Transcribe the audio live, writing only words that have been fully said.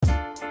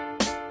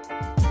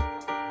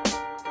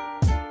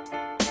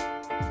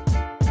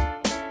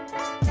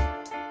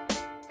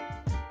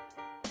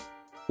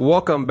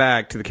Welcome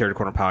back to the Character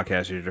Corner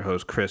Podcast. Here's your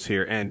host, Chris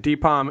here, and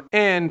Deepom,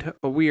 and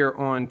we are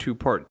on to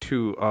part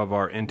 2 of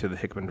our Into the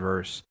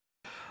Hickmanverse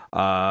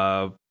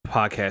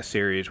podcast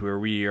series, where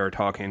we are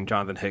talking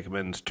Jonathan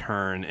Hickman's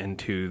turn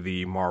into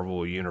the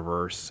Marvel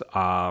Universe.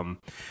 The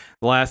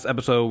last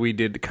episode, we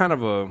did kind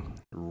of a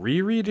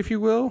reread, if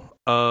you will,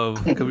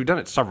 of, because we've done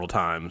it several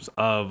times,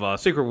 of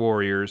Secret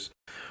Warriors.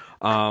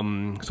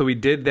 So we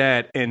did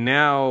that, and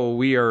now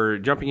we are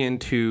jumping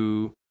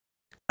into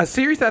a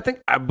series that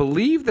I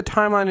believe the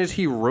timeline is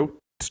he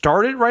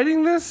started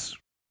writing this,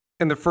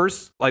 and the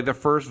first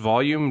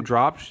volume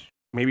dropped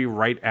maybe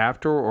right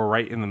after or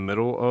right in the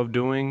middle of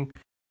doing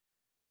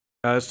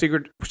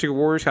Secret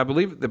Warriors. I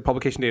believe the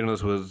publication date on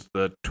this was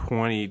the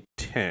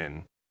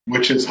 2010,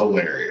 which is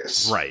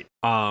hilarious. Right.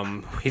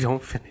 We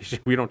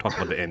don't talk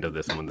about the end of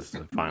this when this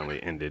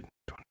finally ended.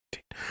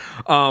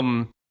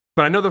 2010.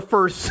 But I know the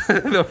first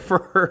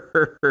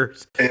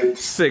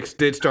six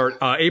did start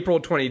April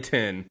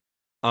 2010.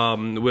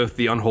 With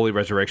the unholy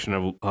resurrection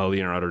of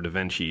Leonardo da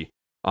Vinci.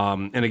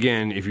 And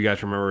again, if you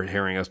guys remember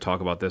hearing us talk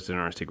about this in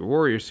our Secret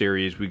Warrior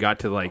series, we got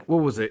to what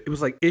was it? It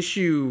was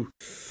issue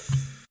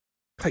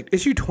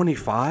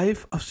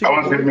 25 of Secret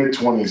Warrior. I was in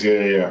mid-20s,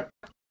 yeah.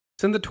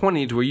 It's in the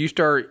 20s where you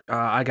start,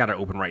 I got it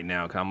open right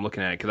now because I'm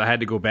looking at it because I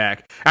had to go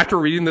back. After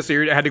reading the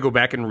series, I had to go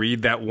back and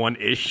read that one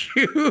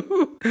issue.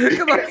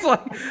 Because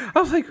I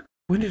was like,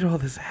 when did all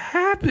this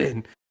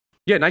happen?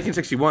 Yeah,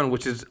 1961,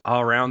 which is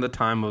around the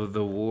time of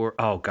the war.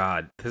 Oh,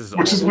 God.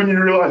 Which is when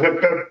you realize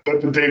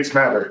that the dates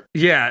matter.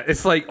 Yeah,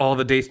 it's like all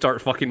the dates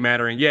start fucking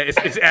mattering. Yeah,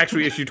 it's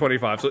actually issue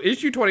 25. So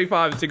issue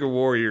 25 of Secret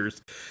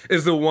Warriors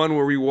is the one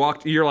where we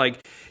walked. You're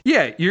like,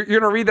 yeah, you're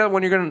going to read that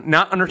one. You're going to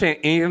not understand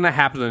anything that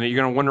happens in it.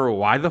 You're going to wonder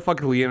why the fuck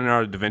is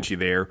Leonardo da Vinci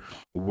there?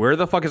 Where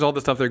the fuck is all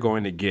the stuff they're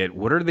going to get?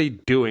 What are they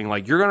doing?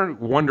 You're going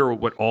to wonder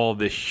what all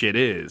this shit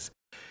is.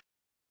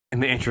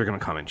 And the answer is going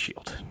to come in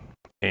S.H.I.E.L.D.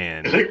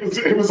 And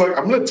it was like,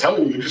 I'm going to tell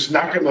you, you're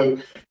not going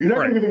to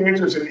get the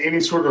answers in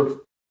any sort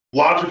of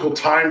logical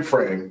time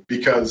frame,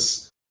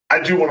 because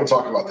I do want to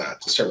talk about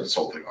that to start this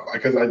whole thing off,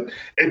 because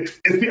it's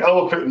the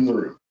elephant in the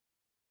room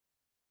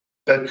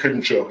that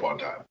couldn't show up on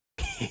time.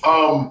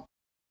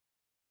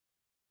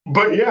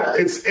 But yeah,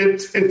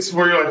 it's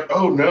where you're like,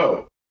 oh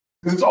no,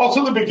 because it's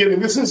also the beginning.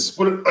 This is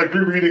what,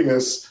 rereading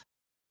this.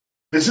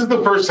 This is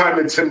the first time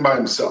it's him by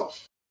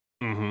himself.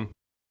 Mm-hmm.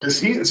 Because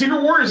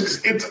Secret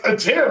Warriors,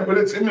 it's him, but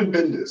it's him and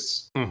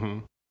Bendis. Mm-hmm.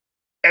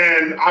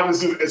 And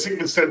obviously, as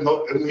Hickman said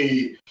in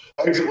the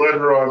exit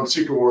letter on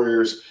Secret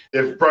Warriors,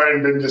 if Brian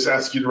Bendis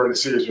asks you to write a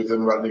series with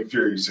him about Nick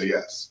Fury, you say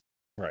yes.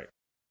 Right.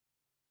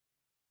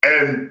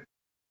 And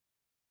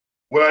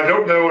what I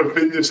don't know if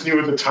Bendis knew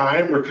at the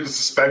time or could have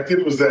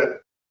suspected was that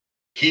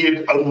he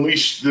had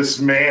unleashed this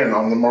man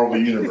on the Marvel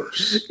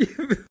Universe.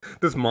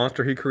 This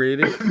monster he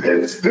created?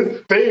 It's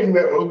the thing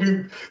that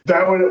would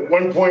at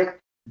one point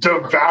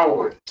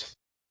devour it.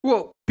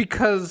 Well,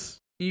 because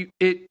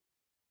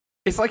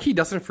it's like he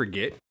doesn't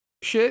forget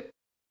shit,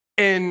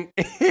 and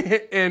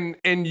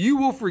you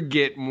will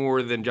forget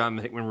more than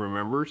Jonathan Hickman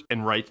remembers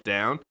and writes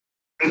down.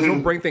 He'll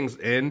bring things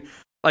in.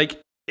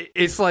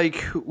 It's like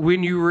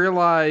when you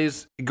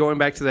realize, going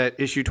back to that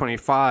issue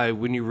 25,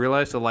 when you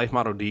realize the life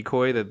model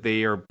decoy that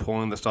they are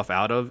pulling the stuff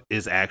out of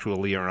is actual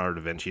Leonardo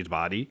da Vinci's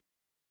body.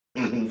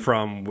 Mm-hmm.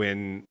 From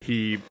when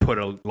he put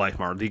a life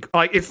model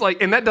decoy,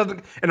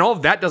 and all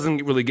of that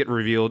doesn't really get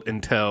revealed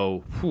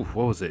until what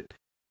was it?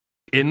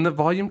 In the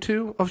volume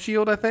 2 of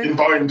S.H.I.E.L.D., I think. In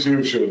volume 2 of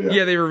S.H.I.E.L.D., yeah.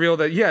 Yeah, they revealed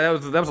that. Yeah,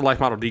 that was a life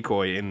model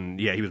decoy,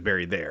 and yeah, he was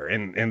buried there,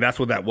 and that's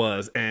what that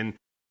was, and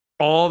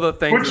all the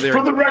things. Which,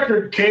 for the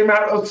record, came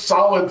out a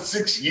solid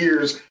 6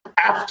 years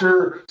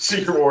after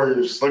Secret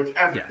Warriors,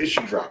 after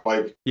issue drop,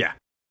 yeah.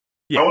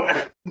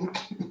 Yeah.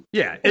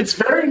 Yeah, it's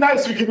very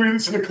nice we can read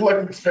this in a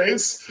collective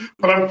space,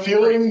 but I'm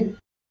feeling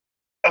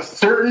a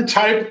certain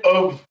type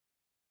of,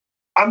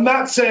 I'm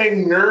not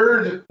saying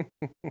nerd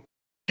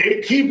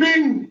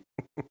gatekeeping,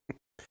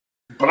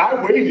 but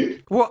I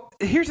waited. Well,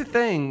 here's the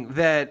thing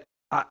that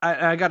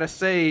I gotta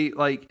say,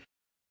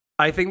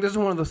 I think this is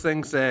one of those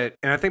things that,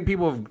 and I think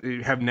people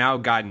have now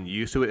gotten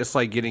used to it. It's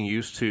like getting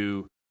used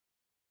to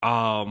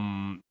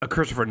a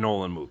Christopher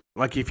Nolan movie.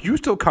 If you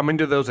still come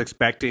into those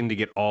expecting to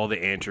get all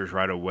the answers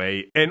right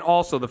away, and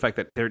also the fact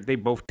that they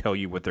both tell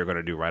you what they're going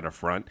to do right up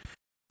front,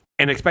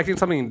 and expecting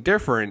something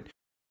different,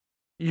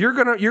 you're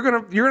gonna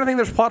think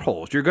there's plot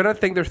holes. You're gonna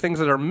think there's things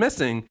that are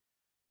missing.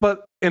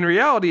 But in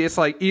reality, it's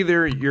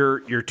either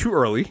you're too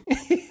early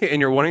and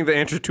you're wanting the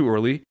answer too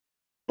early,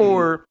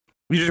 or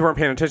you just weren't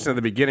paying attention at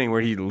the beginning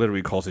where he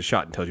literally calls his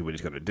shot and tells you what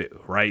he's going to do,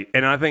 right?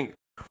 And I think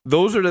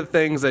those are the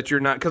things that you're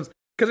not, because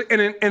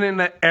in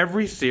that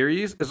every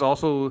series is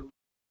also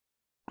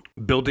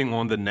building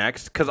on the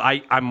next. Because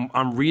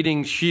I'm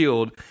reading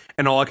S.H.I.E.L.D.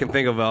 and all I can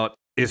think about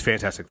is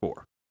Fantastic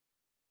Four.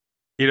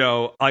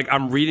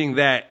 I'm reading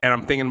that and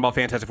I'm thinking about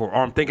Fantastic Four,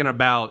 or I'm thinking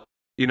about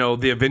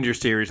the Avengers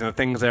series and the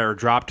things that are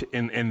dropped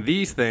in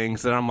these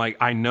things that I'm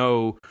I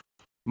know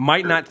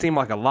might not seem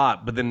like a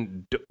lot, but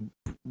then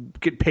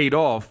get paid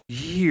off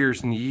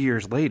years and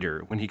years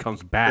later when he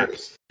comes back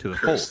to the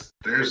fold.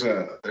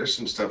 There's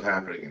some stuff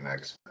happening in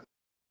X-Men.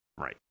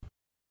 Right.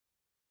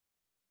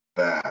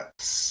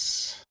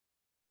 That's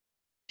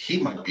he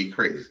might be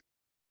crazy.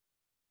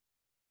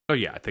 Oh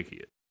yeah, I think he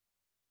is.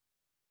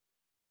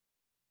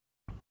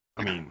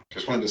 I mean,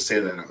 just wanted to say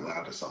that out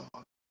loud to someone.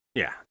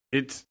 Yeah,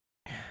 this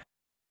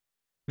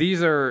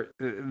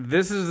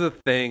is the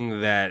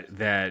thing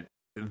that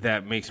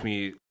makes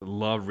me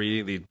love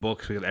reading these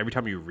books, because every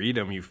time you read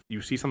them,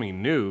 you see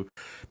something new,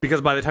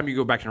 because by the time you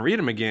go back and read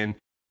them again,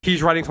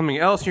 he's writing something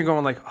else and you're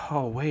going like,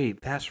 oh wait,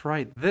 that's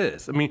right,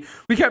 this. I mean,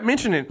 we kept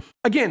mentioning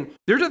again,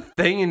 there's a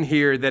thing in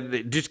here that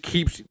it just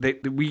keeps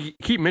that we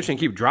keep mentioning,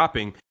 keep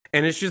dropping,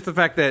 and it's just the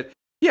fact that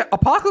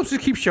Apocalypse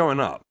just keeps showing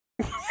up.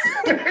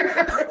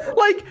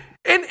 Like,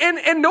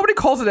 and nobody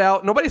calls it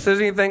out, nobody says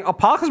anything.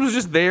 Apocalypse was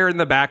just there in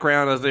the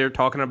background as they were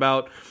talking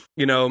about,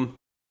 the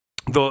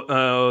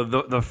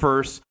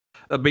first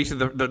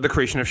basically the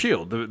creation of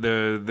S.H.I.E.L.D.,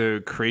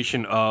 the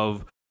creation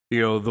of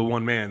the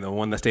one man, the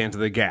one that stands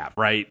in the gap,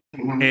 right?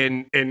 Mm-hmm.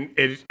 And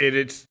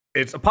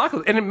it's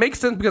Apocalypse, and it makes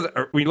sense because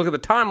when you look at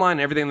the timeline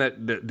and everything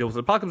that deals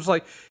with Apocalypse, it's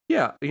like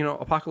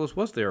Apocalypse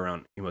was there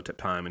around Imhotep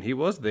time, and he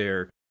was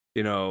there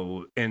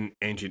in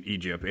ancient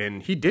Egypt,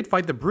 and he did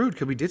fight the Brood,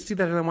 because we did see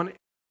that in one.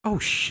 Oh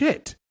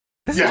shit!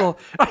 This is all.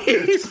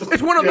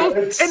 It's one of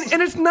those,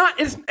 and it's not.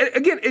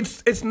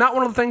 It's not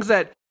one of the things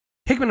that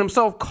Hickman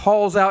himself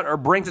calls out or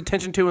brings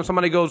attention to, and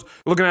somebody goes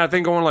looking at a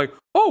thing, going like,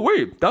 "Oh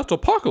wait, that's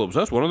Apocalypse.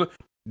 That's one of the."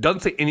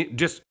 Doesn't say any.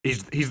 Just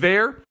he's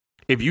there.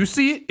 If you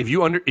see it, if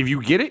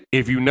you get it,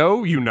 if you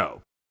know, you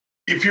know.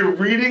 If you're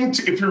reading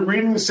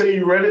to say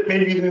you read it,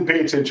 maybe you didn't pay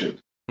attention.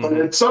 Mm-hmm. But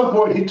at some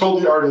point, he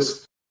told the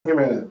artist, "Hey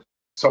man,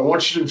 so I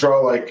want you to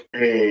draw like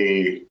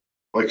a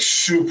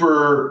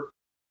super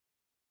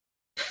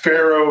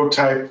Pharaoh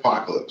type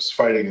Apocalypse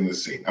fighting in the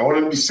scene. I want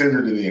him to be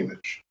centered in the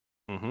image."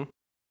 Mm-hmm.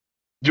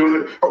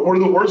 What are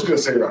the words going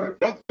to say around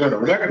it? No,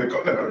 we're not going to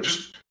go. No,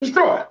 just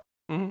draw it.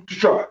 Mm-hmm.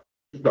 Just draw it.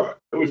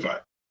 It'll be fine.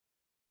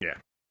 Yeah.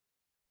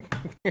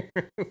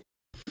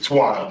 It's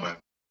wild, man.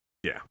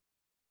 Yeah.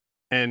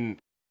 And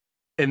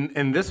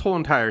this whole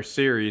entire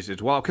series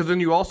is wild, because then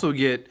you also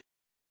get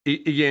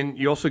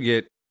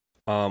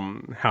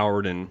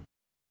Howard and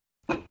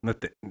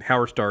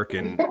Howard Stark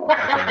and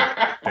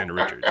Nathaniel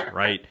Richards,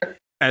 right?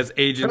 As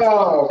agents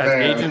of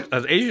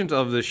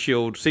the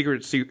S.H.I.E.L.D.,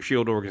 secret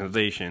S.H.I.E.L.D.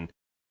 organization.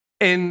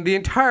 And the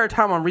entire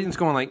time I'm reading this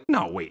going like,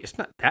 no, wait, it's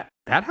not that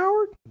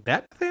Howard?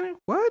 That Nathaniel?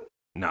 What?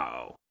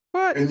 No.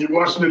 What? And you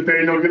watch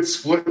Nathaniel get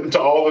split into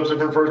all the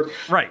different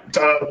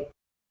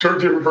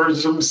different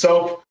versions of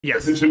himself.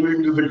 Yes.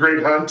 Leading to the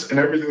Great Hunt and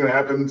everything that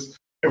happens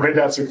in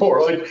Fantastic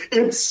Four. Like,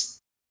 it's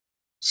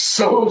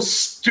so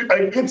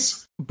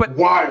it's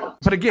wild.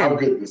 But again,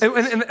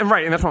 and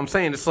right, and that's what I'm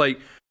saying. It's like,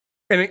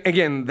 and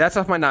again, that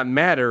stuff might not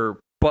matter,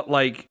 but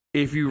like,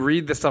 if you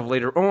read the stuff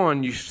later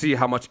on, you see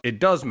how much it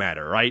does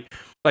matter, right?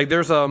 Like,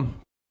 there's I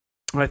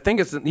think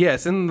it's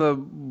in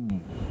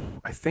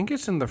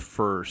the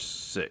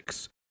first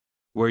 6,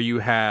 where you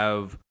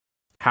have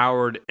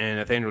Howard and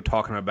Nathaniel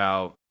talking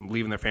about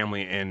leaving their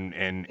family and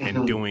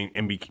mm-hmm. doing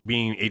and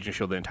being Agent of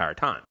S.H.I.E.L.D. the entire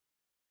time.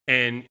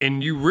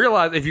 And you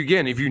realize if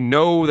you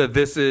know that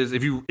this is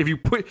if you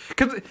put,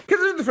 because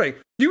here's the thing,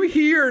 you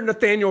hear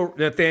Nathaniel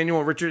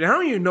and Richard, and I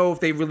don't even know if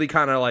they really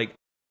kind of like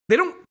they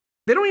don't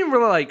even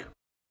really like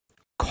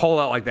call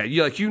out like that.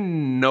 You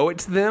know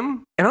it's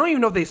them, and I don't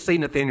even know if they say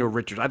Nathaniel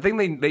Richards. I think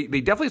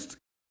they definitely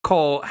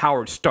call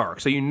Howard Stark,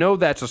 so you know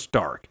that's a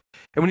Stark.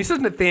 And when he says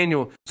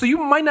Nathaniel, so you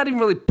might not even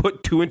really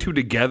put 2 and 2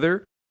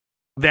 together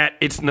that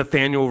it's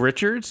Nathaniel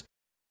Richards.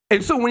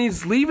 And so when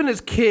he's leaving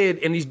his kid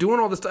and he's doing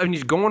all this stuff and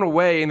he's going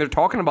away and they're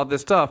talking about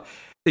this stuff,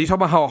 and he's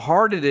talking about how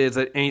hard it is,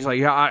 and he's like,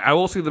 yeah, I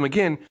will see them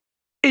again.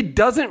 It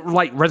doesn't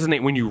like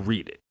resonate when you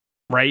read it,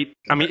 right?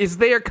 I mean, it's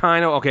there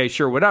kind of, okay,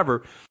 sure,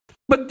 whatever.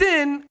 But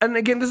then, and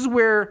again, this is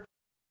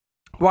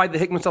why the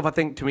Hickman stuff, I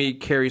think, to me,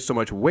 carries so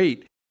much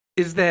weight,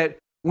 is that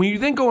when you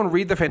then go and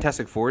read the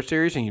Fantastic Four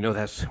series, and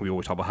we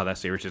always talk about how that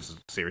series is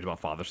a series about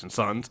fathers and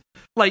sons,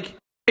 like,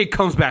 it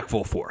comes back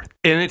full force.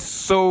 And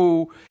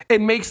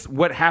it makes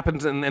what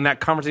happens in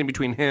that conversation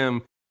between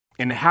him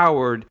and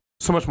Howard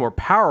so much more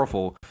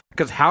powerful,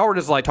 because Howard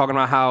is like talking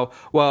about how,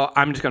 well,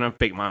 I'm going to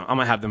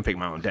have them fake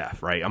my own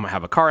death, right? I'm going to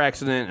have a car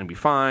accident and be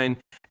fine.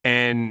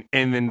 And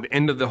then the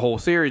end of the whole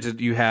series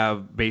is you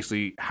have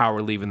basically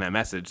Howard leaving that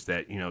message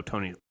that,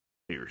 Tony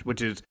hears,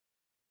 which is,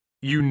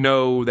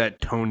 that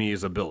Tony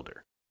is a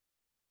builder.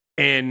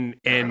 And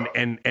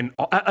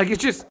like,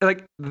 it's just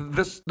like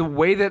this, the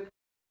way that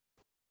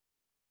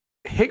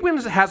Hickman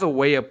has a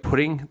way of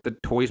putting the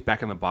toys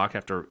back in the box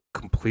after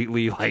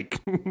completely like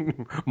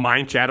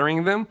mind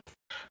shattering them,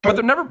 but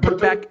they're never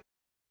put back.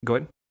 Go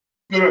ahead.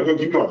 No,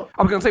 keep going.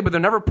 I was going to say, but they're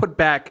never put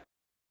back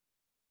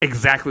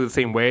exactly the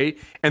same way,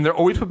 and they're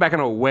always put back in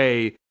a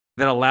way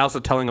that allows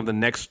the telling of the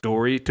next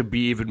story to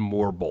be even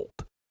more bold,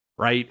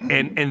 right?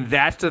 Mm-hmm. And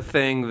that's the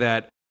thing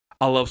that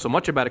I love so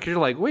much about it, because you're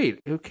like,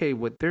 wait, okay,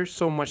 there's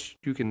so much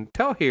you can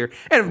tell here,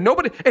 and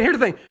here's the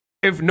thing.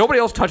 if nobody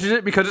else touches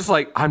it, because it's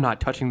like, I'm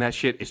not touching that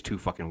shit. It's too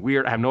fucking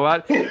weird. I have no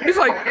idea. He's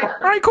like, all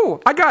right,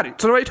 cool. I got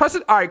it. So nobody touches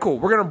it? All right, cool.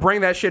 We're going to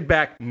bring that shit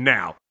back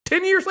now.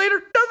 10 years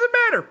later, doesn't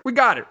matter. We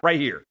got it right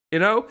here. You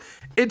know?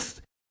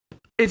 It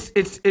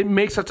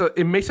makes such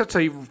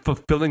a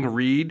fulfilling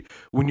read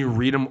when you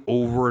read them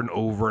over and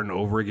over and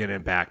over again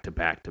and back to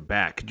back to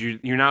back.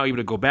 You're now able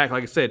to go back.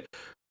 Like I said,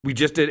 we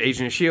just did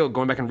Agent of S.H.I.E.L.D.,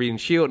 going back and reading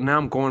S.H.I.E.L.D., now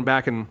I'm going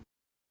back and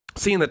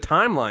seeing the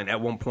timeline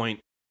at one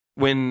point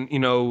when, you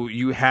know,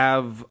 you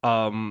have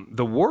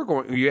the war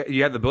going,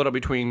 you have the buildup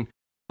between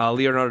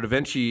Leonardo da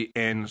Vinci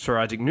and Sir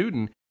Isaac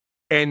Newton,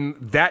 and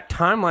that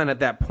timeline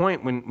at that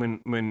point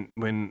when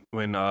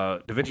Da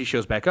Vinci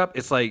shows back up,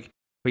 it's like,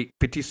 wait,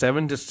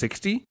 57 to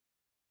 60?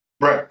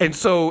 Right. And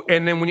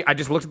then I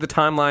just looked at the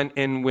timeline,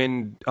 and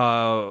when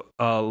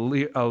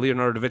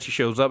Leonardo da Vinci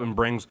shows up and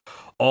brings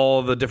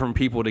all the different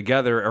people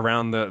together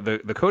around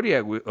the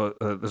Kodiak,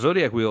 the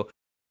Zodiac wheel,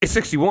 it's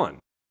 61.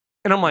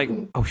 And I'm like,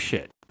 oh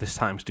shit, these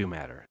times do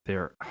matter.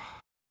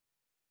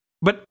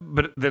 But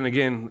then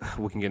again,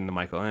 we can get into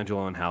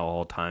Michelangelo and how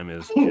all time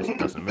just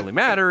doesn't really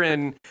matter,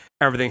 and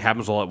everything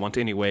happens all at once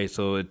anyway.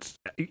 So it's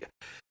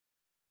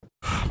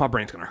my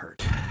brain's gonna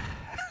hurt.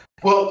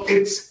 Well,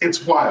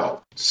 it's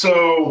wild.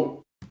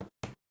 So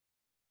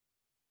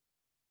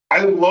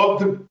I love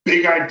the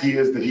big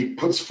ideas that he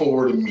puts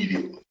forward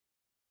immediately.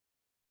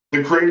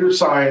 The greater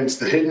science,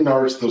 the hidden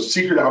arts, the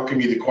secret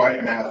alchemy, the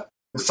quiet math,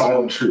 the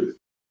silent truth.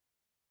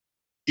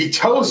 He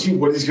tells you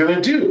what he's going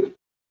to do.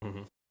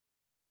 Mm-hmm.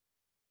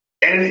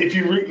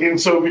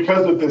 And so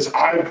because of this,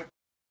 I've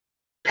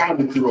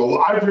pounded through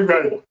I've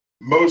reread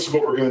most of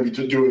what we're going to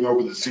be doing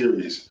over the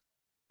series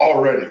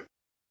already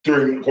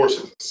during the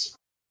course of this.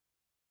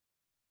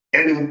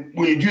 And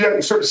when you do that,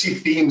 you start to see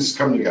themes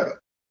come together.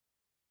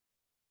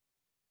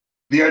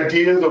 The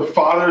ideas of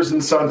fathers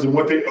and sons and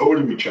what they owe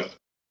to each other.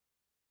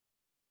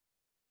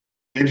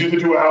 They do the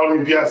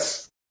duality of,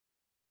 yes,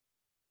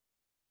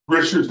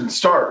 Richards and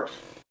Stark,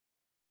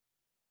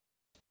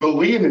 but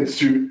lean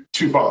into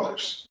two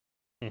fathers.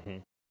 Mm-hmm.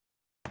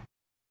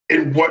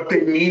 And what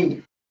they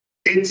mean.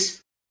 It's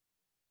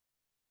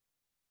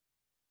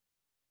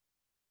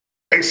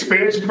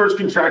expansion versus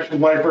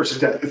contraction, life versus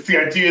death. It's the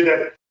idea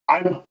that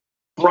I'm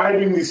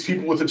bribing these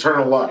people with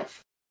eternal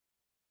life.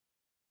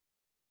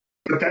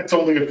 But that's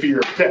only a fear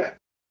of death.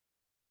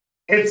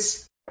 And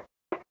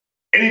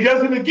he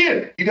does it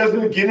again. He does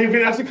it again in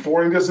Fantastic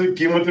Four, and he does it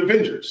again with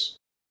Avengers.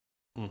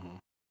 Mm-hmm.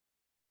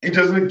 He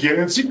does it again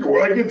in Secret War.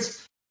 Like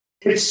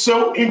it's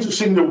so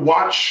interesting to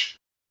watch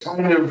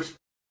kind of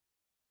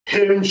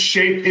him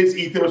shape his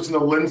ethos and the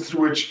lens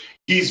through which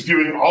he's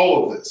viewing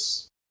all of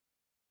this.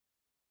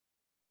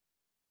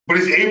 But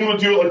he's able to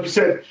do it, like you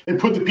said, and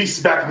put the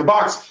pieces back in the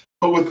box.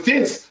 But with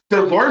this,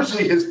 they're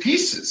largely his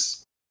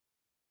pieces.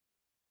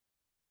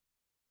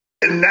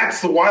 And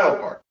that's the wild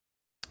part.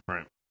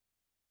 Right.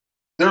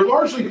 They're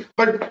largely,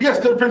 like, yes,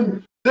 there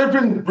have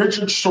been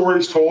Richard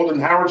stories told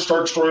and Howard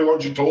Stark story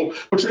largely told,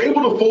 but you're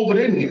able to fold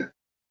it in here.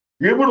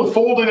 You're able to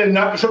fold it and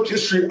not disrupt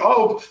history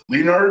of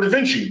Leonardo da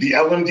Vinci. The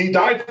LMD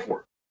died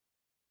for.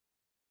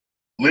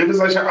 Live as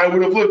I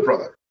would have lived,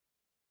 brother.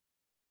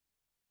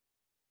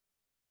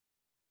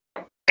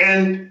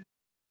 And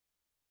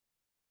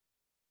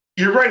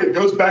you're right, it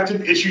goes back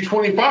to issue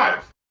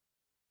 25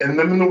 and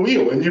them in the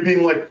wheel, and you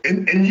being like,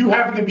 and you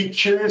having to be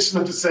curious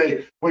enough to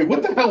say, wait,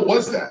 what the hell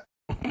was that?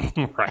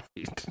 Right.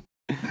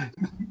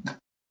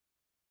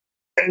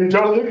 And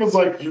Jonathan was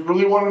like, you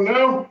really want to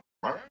know?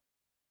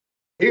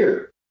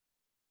 Here.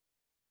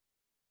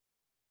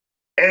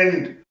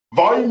 And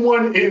volume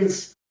 1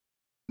 is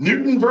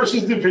Newton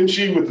versus Da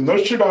Vinci with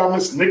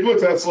Nostradamus, Nikola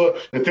Tesla,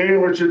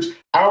 Nathaniel Richards,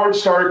 Howard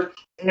Stark,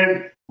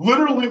 and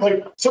literally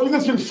like something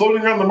that's been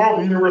floating around the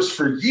Marvel Universe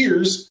for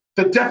years,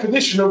 the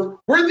definition of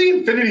where did the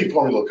infinity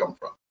formula come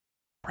from?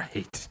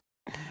 Right.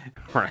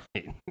 Right.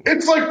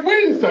 It's like,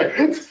 wait a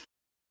second.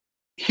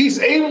 He's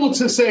able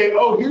to say,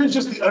 oh, here's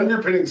just the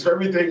underpinnings for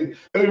everything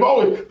that we've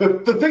always,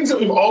 the things that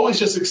we've always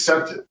just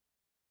accepted.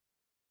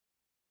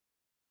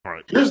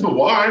 Right. Here's the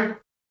why.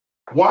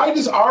 Why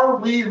does our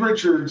Reed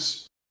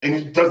Richards, and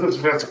he does this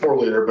in Fantastic Four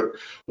later, but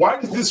why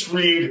does this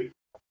Reed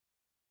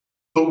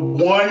the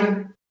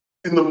one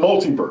in the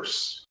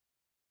multiverse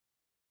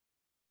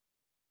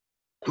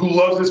who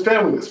loves his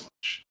family this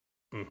much?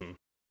 Mm-hmm.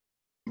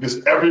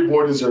 Because every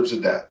boy deserves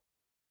a dad.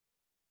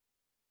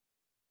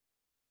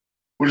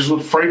 Which is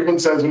what Franklin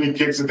says when he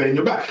kicks the thing in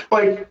your back.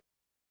 Like,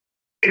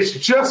 it's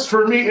just,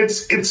 for me,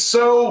 it's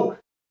so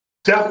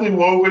definitely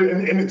woven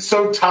and it's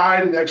so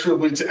tied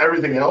inexorably to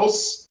everything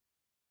else.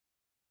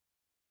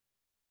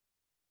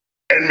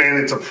 And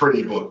man, it's a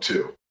pretty book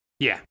too.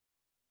 Yeah.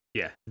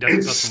 Yeah.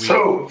 It's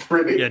so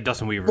pretty. Yeah,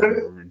 Dustin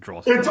Weaver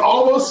draws. It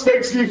almost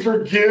makes me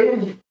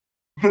forgive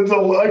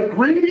like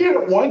reading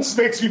it once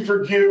makes me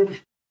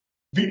forgive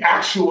the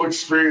actual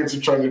experience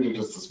of trying to do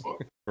just this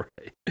book.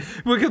 Right.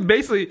 Because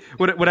basically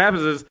what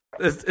happens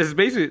is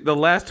basically the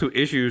last 2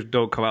 issues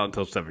don't come out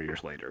until 7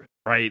 years later.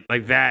 Right?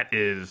 Like that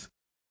is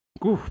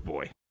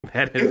boy.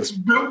 That is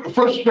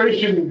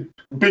frustration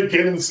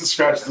begins to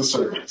scratch the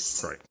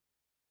surface. Right.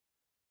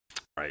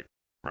 Right.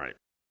 Right.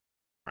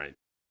 Right.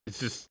 It's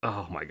just,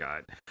 oh my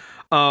god.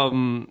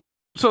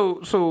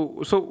 So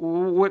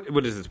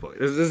what is this book?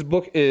 This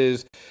book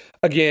is,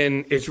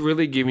 again, it's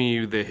really giving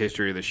you the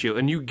history of the Shield,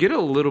 and you get a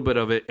little bit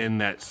of it in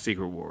that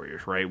Secret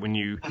Warriors, right? When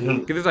you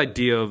get this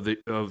idea of the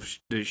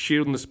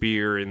Shield and the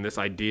Spear, and this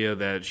idea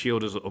that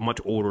Shield is much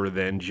older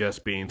than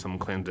just being some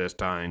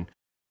clandestine,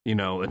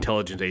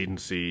 intelligence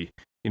agency,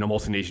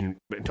 multi-nation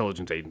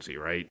intelligence agency,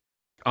 right?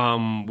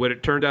 What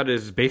it turned out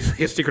is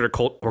basically a secret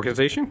occult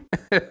organization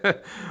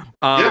that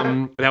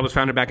was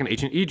founded back in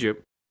ancient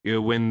Egypt,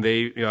 when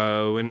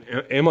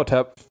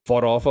Imhotep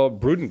fought off a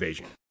brood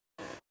invasion.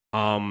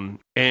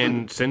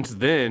 And since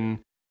then,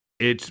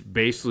 it's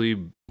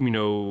basically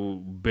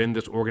been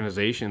this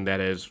organization that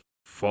has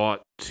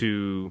fought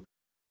to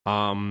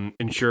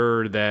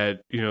ensure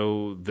that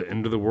the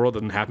end of the world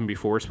doesn't happen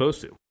before it's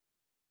supposed to.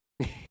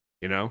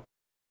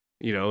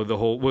 The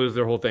whole, what is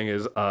their whole thing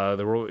is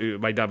the world, it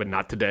might die, but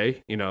not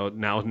today. Now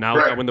right. Is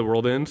not when the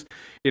world ends.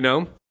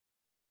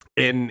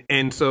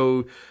 And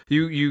so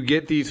you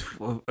get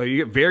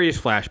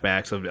various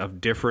flashbacks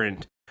of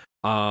different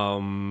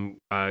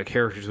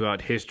characters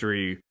throughout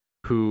history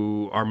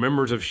who are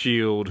members of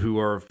Shield, who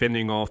are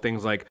fending off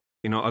things like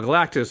a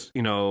Galactus,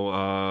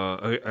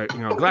 a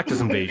Galactus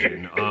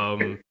invasion,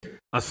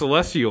 a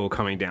Celestial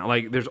coming down.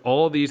 Like, there's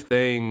all these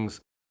things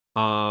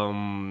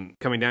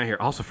coming down here.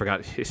 I also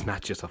forgot, it's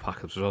not just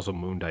Apocalypse, there's also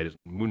Moon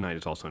Knight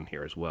is also in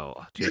here as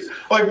well. It's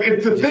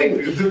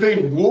the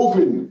thing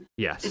woven.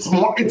 Yes,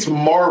 it's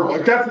Marvel.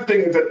 Like, that's the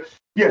thing, is that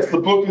yes, the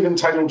book is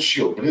entitled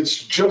Shield, but it's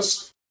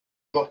just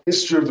the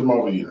history of the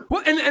Marvel universe.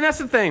 Well, and that's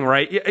the thing,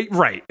 right? Yeah,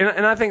 right,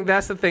 and I think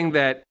that's the thing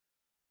that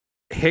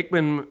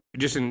Hickman,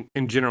 just in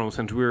general,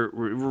 since we're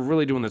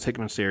really doing this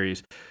Hickman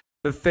series,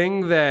 the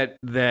thing that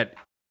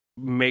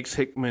makes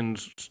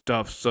Hickman's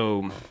stuff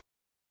so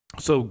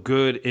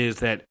good is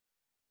that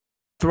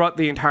throughout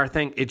the entire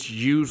thing, it's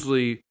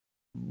usually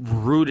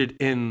rooted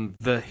in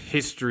the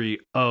history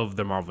of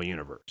the Marvel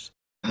Universe.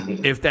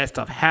 If that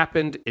stuff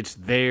happened, it's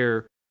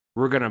there.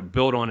 We're gonna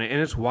build on it, and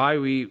it's why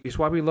we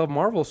love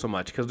Marvel so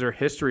much, because their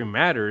history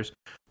matters.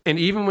 And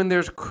even when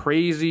there's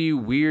crazy,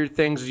 weird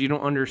things you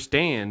don't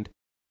understand,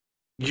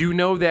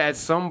 that at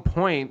some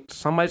point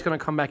somebody's gonna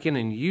come back in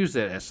and use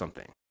that as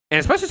something.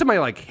 And especially somebody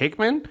like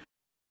Hickman.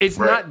 It's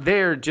right. Not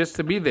there just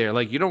to be there.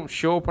 Like, you don't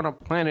show up on a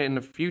planet in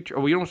the future,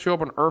 or you don't show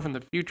up on Earth in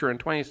the future in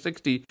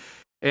 2060,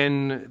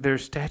 and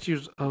there's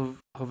statues of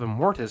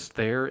Immortus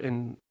there,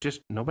 and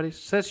just nobody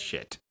says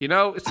shit.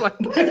 It's like,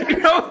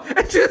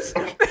 it's just,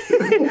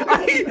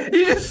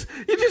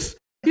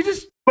 you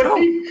just. But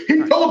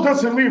he told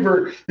Dustin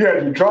Weaver,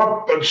 you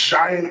drop a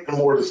giant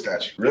Immortus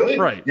statue. Really?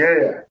 Right.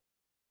 Yeah.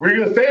 What are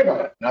you gonna say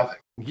about it? Nothing.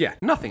 Yeah,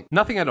 nothing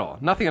at all.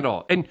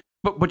 And.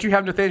 But you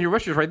have Nathaniel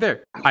Richards right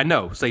there. I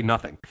know. Say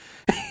nothing.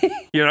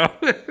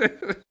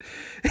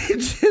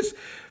 It's just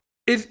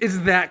it's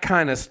that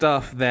kind of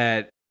stuff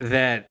that.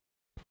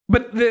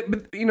 But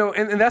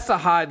and that's the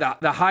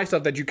high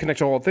stuff that you connect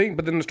to the whole thing.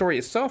 But then the story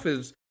itself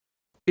it's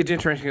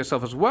interesting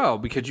itself as well,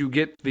 because you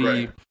get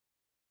the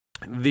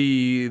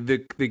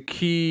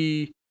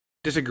key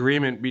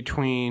disagreement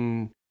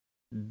between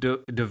Da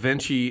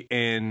Vinci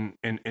and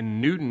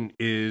Newton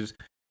is.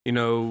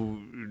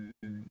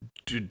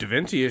 Da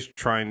Vinci is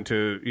trying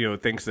to,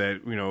 thinks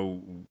that,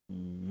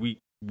 we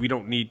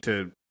don't need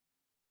to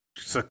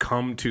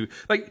succumb to,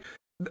 like,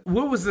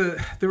 what was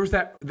there was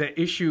that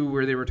issue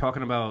where they were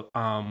talking about,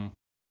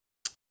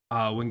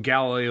 when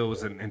Galileo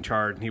was in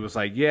charge, and he was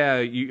like,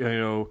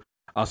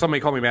 somebody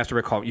call me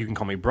master, but you can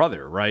call me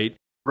brother, right?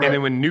 And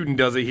then when Newton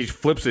does it, he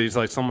flips it. He's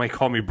like, somebody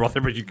call me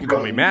brother, but you can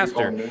call me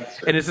master.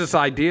 And it's this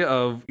idea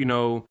of,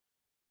 and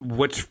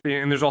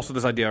there's also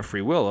this idea of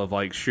free will, of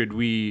like, should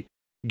we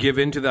give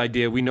into the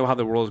idea, we know how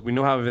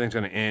everything's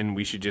going to end,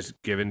 we should just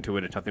give into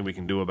it, and nothing we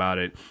can do about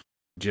it,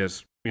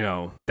 just,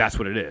 that's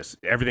what it is.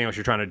 Everything else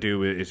you're trying to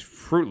do is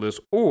fruitless,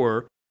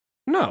 or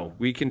no,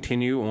 we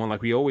continue on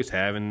like we always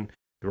have, and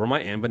the world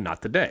might end, but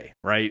not today,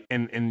 right?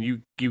 And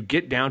you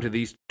get down to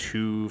these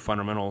two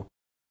fundamental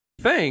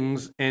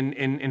things,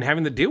 and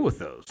having to deal with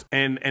those,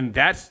 and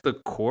that's the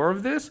core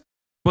of this.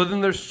 But then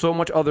there's so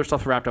much other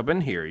stuff wrapped up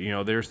in here.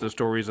 There's the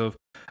stories of,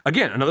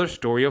 again, another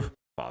story of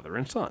father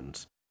and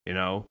sons.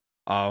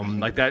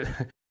 Like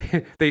that.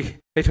 they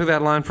took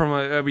that line from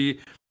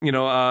Guardians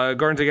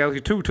of the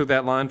Galaxy 2 took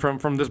that line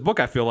from this book.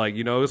 I feel like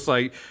it's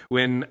like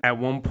when at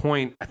one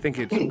point, I think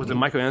it was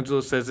Michelangelo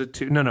says it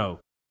to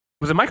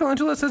was it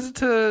Michelangelo that says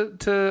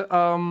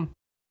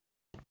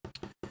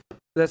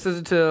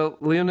it to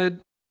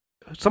Leonid?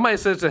 Somebody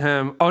says to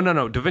him, oh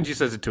no, Da Vinci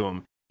says it to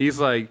him. He's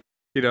like,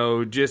 there's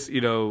a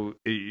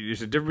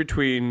difference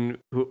between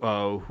who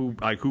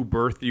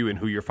birthed you and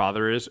who your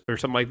father is, or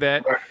something like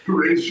that. Who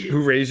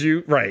raised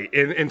you, right?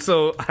 And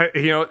so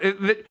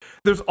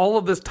there's all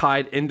of this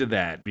tied into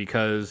that,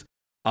 because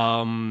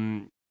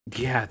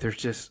there's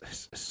just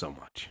so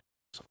much.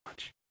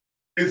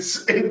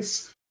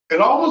 It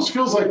almost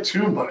feels like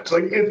too much.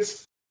 Like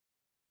it's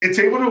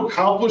able to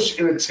accomplish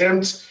and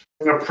attempt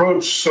and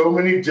approach so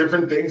many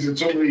different things in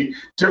so many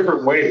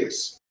different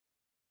ways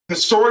the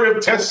story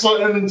of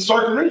Tesla and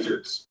Stark and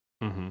Richards.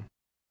 Mm-hmm.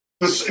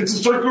 It's a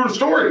circular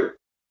story,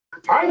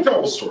 a time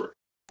travel story.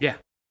 Yeah.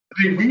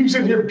 He weaves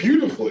in here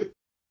beautifully.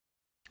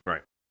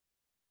 Right.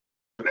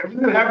 But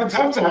everything that happens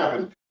has to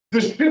happen.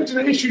 There's shift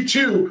in issue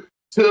 2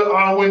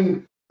 to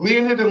when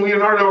Leonid and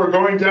Leonardo are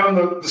going down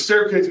the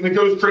staircase, and it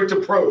goes straight to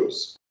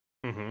prose.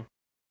 Mm-hmm.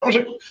 I was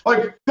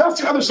like, that's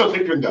the other stuff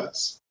Hickman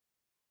does.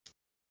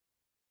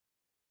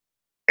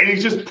 And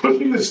he's just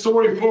pushing the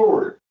story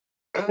forward.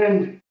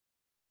 And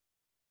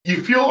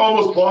you feel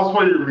almost lost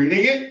while you're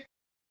reading it,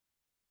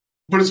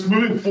 but it's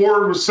moving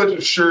forward with such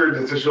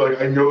assurance that you're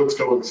like, I know it's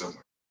going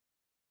somewhere.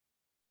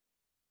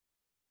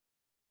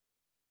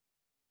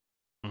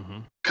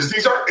 Because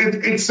these are,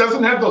 it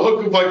doesn't have the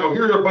hook of like, oh,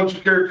 here's a bunch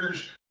of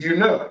characters you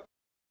know.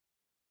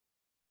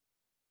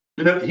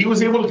 You know, he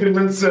was able to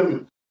convince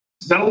them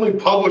to not only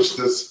publish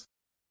this,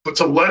 but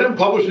to let him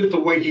publish it the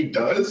way he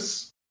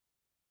does.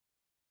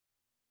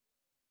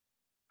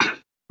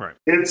 Right.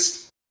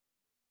 It's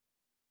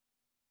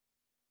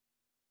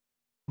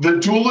the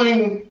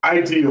dueling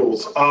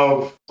ideals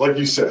of, like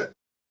you said,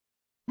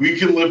 we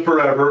can live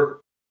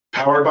forever,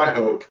 powered by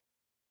hope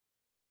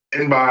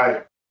and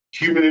by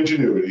human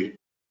ingenuity,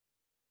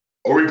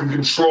 or we can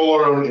control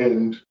our own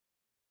end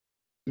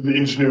through the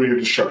ingenuity of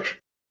destruction.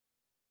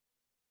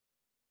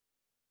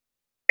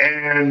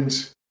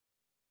 And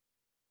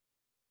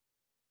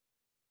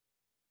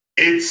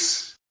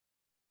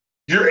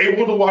you're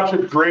able to watch a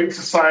great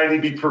society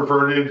be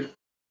perverted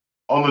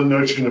on the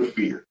notion of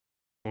fear.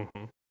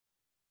 Mm-hmm.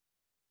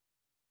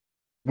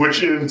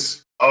 Which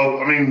is,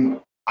 I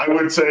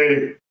would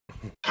say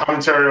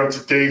commentary on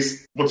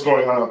today's what's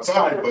going on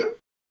outside, but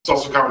it's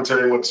also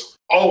commentary on what's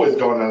always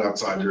going on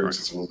outside during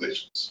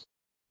civilizations.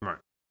 Right.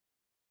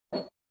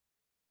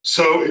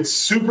 So it's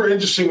super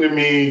interesting to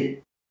me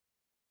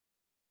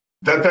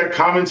that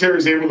commentary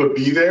is able to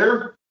be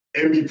there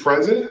and be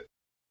present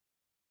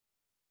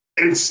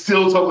and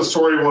still tell the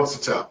story it wants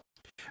to tell.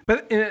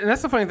 But and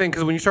that's the funny thing,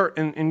 because when you start,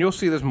 and you'll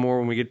see this more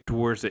when we get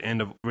towards the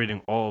end of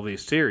reading all of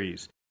these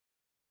series.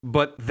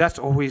 But that's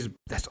always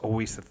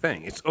the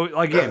thing. It's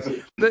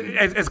again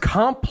as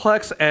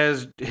complex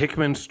as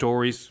Hickman's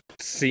stories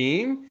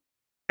seem.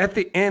 At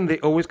the end, they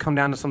always come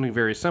down to something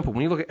very simple.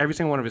 When you look at every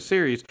single one of his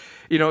series,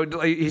 you know,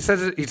 he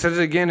says it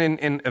again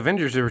in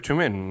Avengers. There were two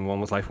men.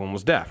 One was life, one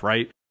was death.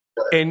 Right.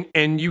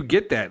 And you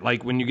get that.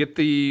 Like when you get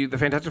the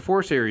Fantastic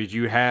Four series,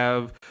 you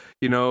have,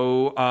 you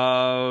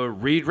know,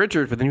 Reed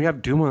Richards, but then you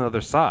have Doom on the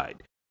other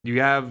side. You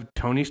have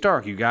Tony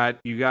Stark. You got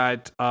Steve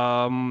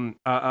on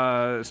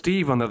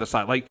the other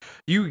side. Like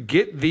you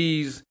get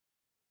these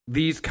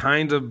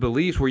kinds of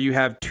beliefs where you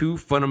have two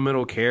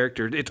fundamental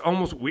characters.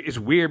 It's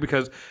weird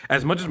because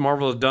as much as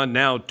Marvel has done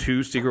now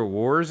 2 Secret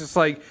Wars, it's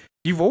like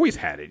you've always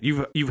had it.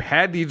 You've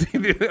had these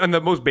and the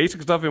most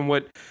basic stuff in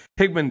what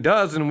Hickman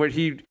does, and where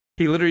he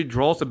literally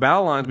draws the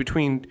battle lines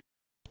between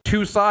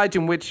two sides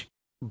in which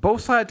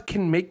both sides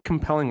can make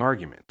compelling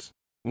arguments.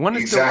 One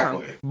is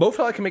exactly. Both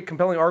sides can make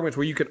compelling arguments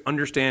where you can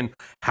understand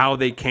how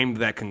they came to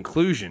that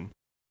conclusion.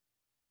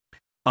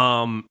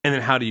 And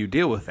then how do you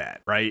deal with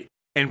that, right?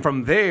 And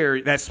from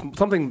there, that's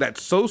something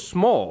that's so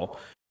small,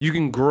 you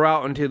can grow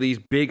out into these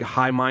big,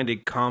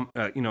 high-minded,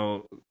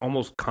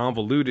 almost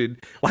convoluted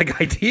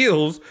like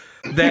ideals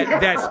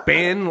that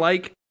span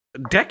like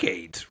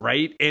decades,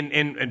 right?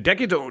 And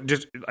decades don't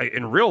just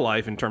in real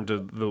life in terms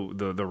of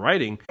the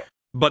writing,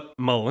 but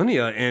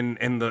millennia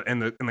in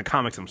the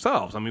comics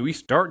themselves. I mean, we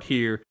start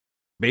here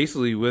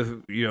basically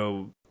with, you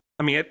know,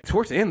 I mean,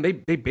 towards the end,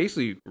 they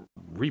basically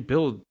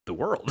rebuild the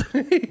world.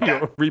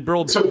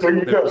 Rebuild. So there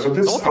you go. So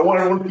I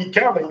want to keep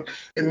counting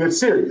in this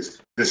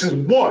series. This is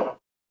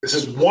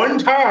one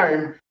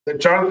time that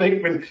Jonathan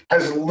Hickman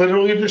has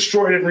literally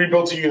destroyed and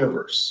rebuilt a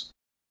universe.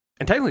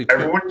 And technically,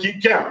 everyone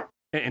keep count.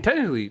 And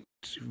technically,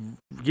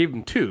 gave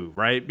him 2,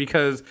 right?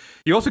 Because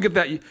you also get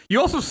that. You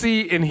also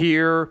see in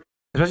here,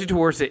 especially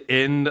towards the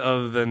end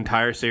of the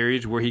entire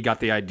series, where he got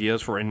the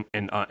ideas for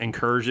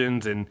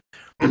incursions and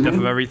the death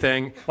of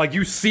everything. Like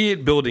you see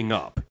it building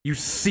up. You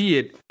see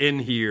it in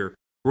here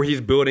where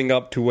he's building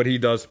up to what he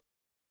does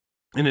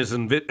in his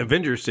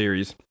Avengers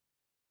series.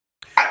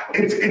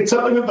 It's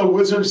something that the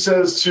Wizard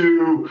says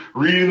to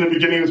Reed in the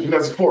beginning of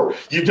 2004.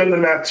 You've done the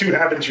math too,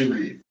 haven't you,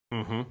 Reed?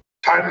 Mm-hmm.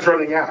 Time's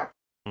running out.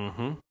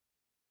 Mm-hmm.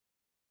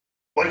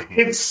 Like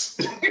it's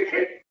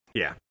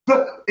yeah.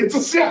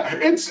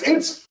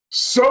 It's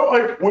so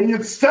like when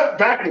you step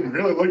back and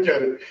really look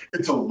at it,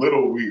 it's a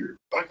little weird,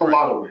 like a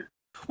lot of weird.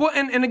 Well,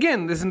 and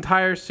again, this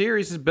entire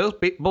series is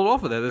built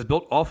off of that. It's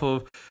built off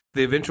of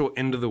the eventual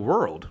end of the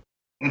world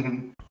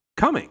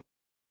coming.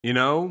 You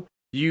know,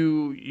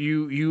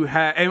 you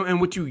have,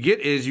 and what you get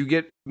is you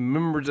get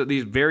members of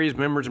these various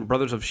members and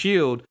Brothers of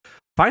S.H.I.E.L.D.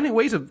 finding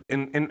ways of,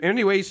 in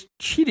any ways,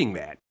 cheating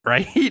that,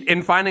 right?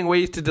 And finding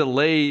ways to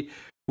delay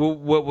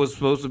what was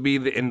supposed to be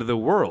the end of the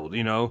world.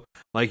 You know,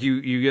 like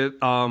you get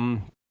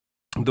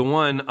the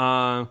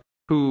one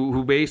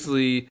who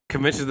basically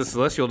convinces the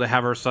Celestial to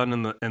have her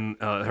son and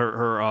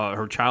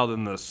her child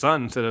in the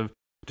sun instead of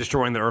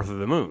destroying the Earth or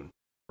the moon,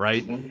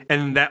 right?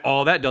 And that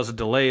all that does is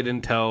delay it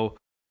until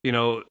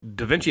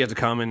Da Vinci has to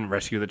come and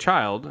rescue the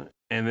child,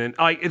 and then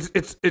like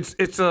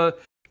it's a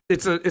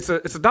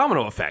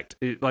domino effect.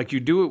 Like you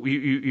do it,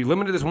 you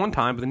limit it this one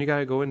time, but then you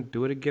gotta go and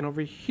do it again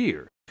over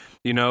here.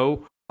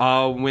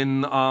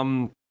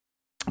 When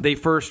they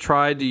first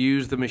tried to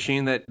use the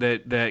machine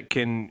that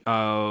can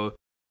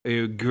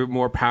give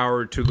more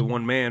power to the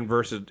one man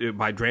versus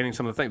by draining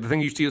some of the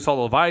thing you saw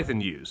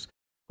Leviathan use,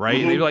 right?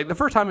 Mm-hmm. They were like the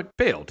first time it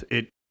failed,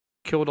 it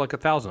killed like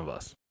 1,000 of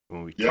us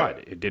when we tried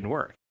it. It didn't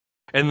work,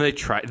 and then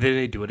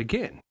they do it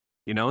again.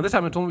 And this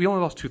time we only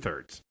lost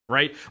 2/3,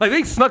 right? Like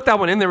they snuck that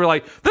one in. They were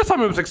like, this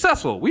time it was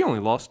successful. We only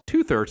lost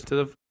 2/3 instead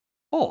of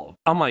all.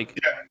 I'm like,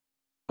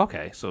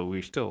 okay, so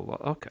we still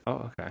okay.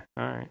 Oh, okay,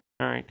 all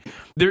right.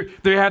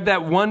 They had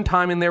that one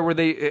time in there where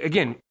they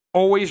again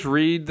always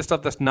read the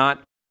stuff that's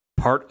not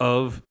part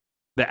of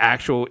the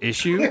actual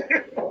issue.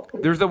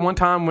 There's the one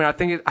time when I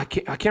can't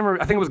remember.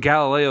 I think it was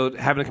Galileo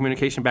having a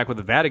communication back with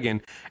the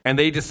Vatican, and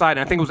they decided.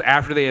 I think it was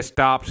after they had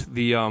stopped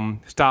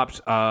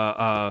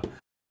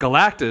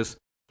Galactus.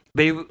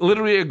 They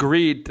literally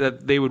agreed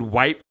that they would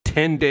wipe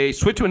 10 days,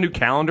 switch to a new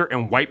calendar,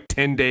 and wipe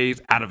 10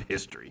 days out of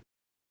history.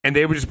 And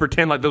they would just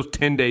pretend like those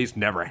 10 days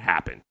never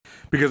happened.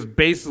 Because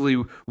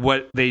basically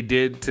what they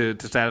did to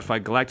satisfy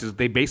Galactus,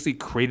 they basically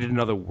created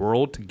another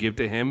world to give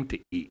to him to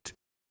eat.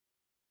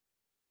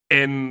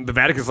 And the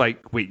Vatican's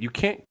like, wait, you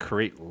can't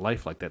create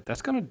life like that.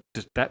 That's going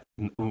to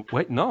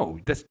no,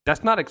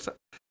 that's not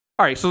acceptable.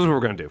 All right, so this is what we're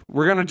going to do.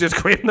 We're going to just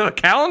create another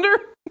calendar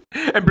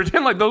and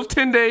pretend like those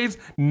 10 days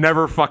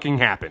never fucking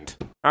happened.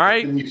 All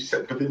right? But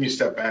then you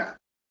step back.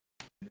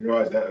 You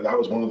realize that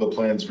was one of the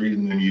plans Reed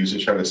and them used to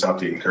try to stop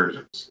the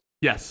incursions.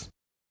 Yes.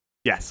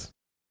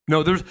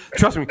 No,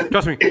 trust me.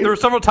 There were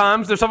several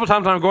times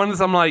I'm going this,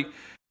 I'm like,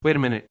 wait a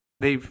minute.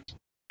 They've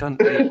done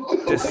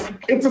this.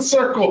 It's a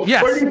circle.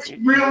 Yes. Like it's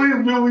really,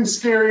 really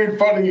scary and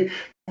funny.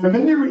 And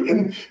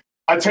then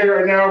I tell you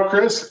right now,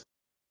 Chris,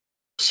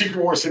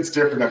 Secret Wars hits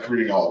different after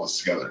reading all of this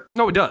together.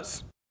 No, it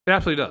does. It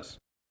absolutely does.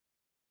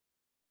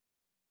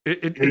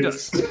 It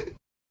does.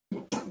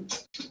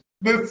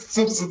 This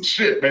is some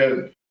shit,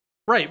 man.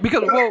 Right,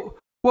 because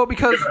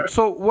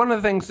so one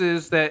of the things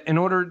is that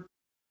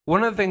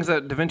one of the things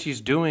that Da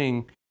Vinci's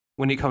doing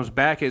when he comes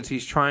back is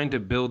he's trying to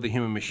build the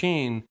human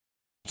machine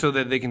so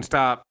that they can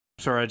stop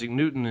Sir Isaac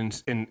Newton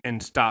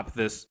and stop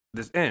this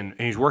end.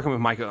 And he's working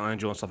with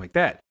Michelangelo and stuff like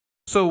that.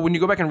 So when you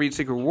go back and read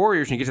Secret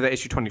Warriors and you get to that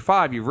issue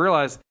 25, you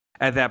realize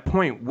at that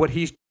point what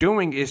he's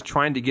doing is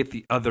trying to get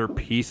the other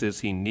pieces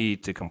he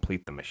needs to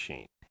complete the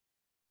machine.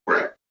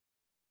 Right.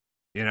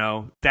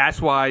 That's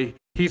why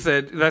he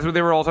said, that's what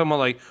they were all talking about,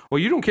 like, well,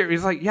 you don't care.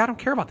 He's like, yeah, I don't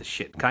care about this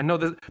shit. I know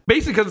this.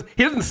 Basically, because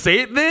he doesn't say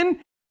it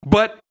then,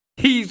 but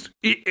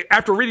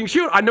after reading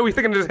Shield, I know he's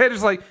thinking in his head,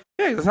 it's like,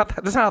 hey, that's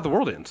not how the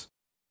world ends.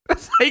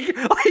 It's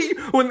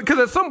because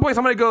at some point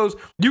somebody goes,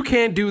 you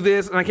can't do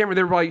this, and I can't remember,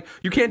 they were like,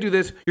 you can't do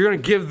this, you're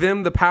going to give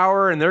them the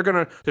power, and they're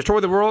going to destroy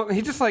the world. And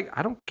he's just like,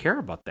 I don't care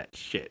about that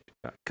shit,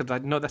 because I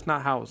know that's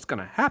not how it's going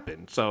to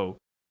happen. So,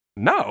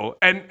 no.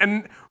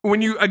 And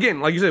when you, again,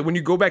 like you said, when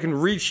you go back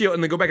and read Shield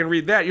and then go back and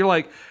read that, you're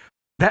like,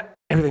 that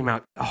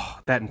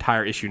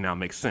entire issue now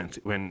makes sense.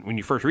 When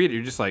you first read it,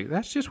 you're just like,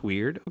 that's just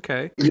weird.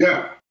 Okay.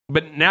 Yeah.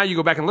 But now you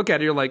go back and look at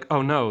it, you're like,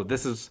 oh no,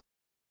 this was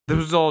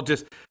all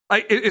just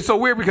like it's so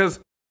weird because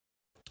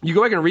you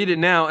go back and read it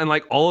now, and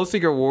like all of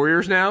Secret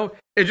Warriors now,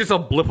 it's just a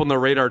blip on the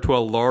radar to a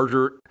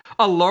larger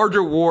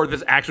war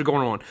that's actually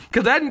going on.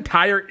 Because that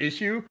entire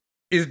issue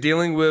is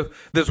dealing with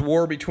this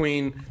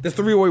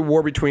three-way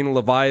war between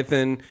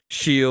Leviathan,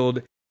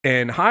 Shield,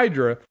 and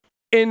Hydra.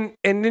 And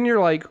then you're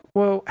like,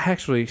 well,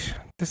 actually,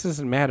 this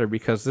doesn't matter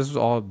because this is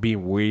all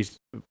being waged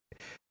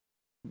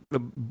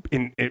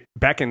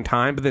back in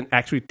time, but then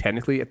actually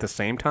technically at the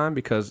same time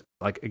because,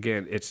 like,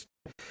 again, it's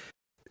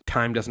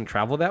time doesn't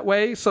travel that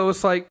way. So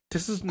it's like,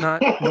 this is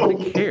not,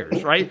 nobody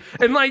cares, right?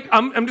 And like,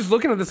 I'm just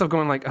looking at this stuff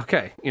going like,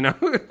 okay, it's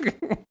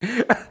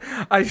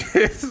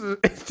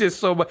just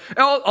so much.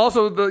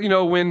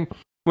 Also,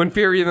 when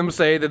Fury and them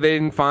say that they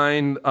didn't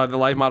find the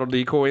life model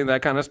decoy and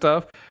that kind of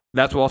stuff,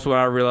 that's also what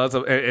I realized.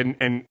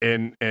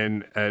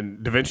 And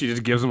Da Vinci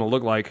just gives them a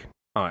look like,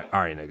 all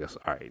right, niggas,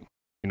 all right.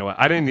 You know what?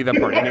 I didn't need that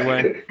part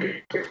anyway.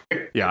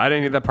 Yeah, I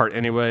didn't need that part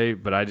anyway.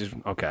 But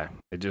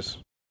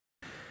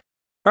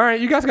all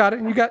right, you guys got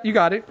it. You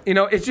got it.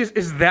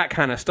 It's that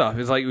kind of stuff.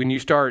 It's like when you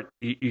start,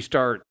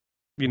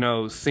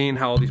 seeing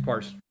how all these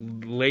parts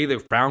lay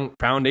the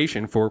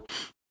foundation for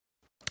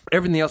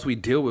everything else we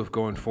deal with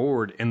going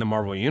forward in the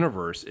Marvel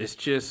universe. It's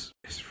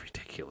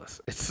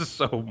ridiculous. It's just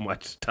so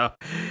much stuff,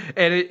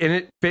 and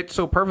it fits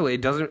so perfectly.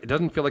 It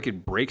doesn't feel like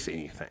it breaks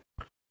anything.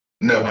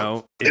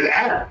 No, it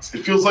adds.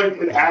 It feels like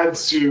it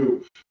adds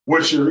to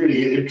what you're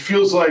reading. It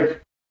feels like.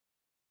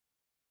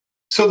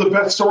 So the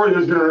best stories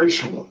are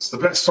generational ones. The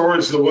best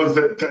stories are the ones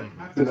that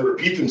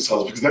repeat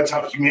themselves because that's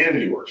how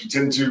humanity works. You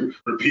tend to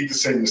repeat the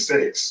same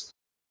mistakes.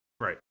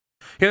 Right.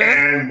 Yeah,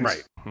 and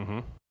right. Mm-hmm.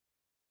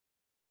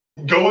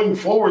 Going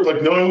forward,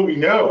 like knowing what we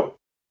know,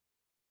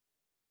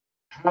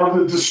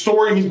 how the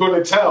story he's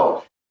going to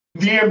tell,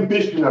 the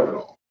ambition of it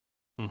all.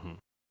 Mm-hmm.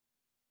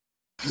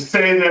 To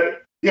say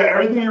that Yeah,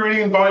 everything you're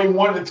reading in volume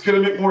 1, it's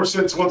going to make more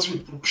sense once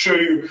we show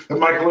you that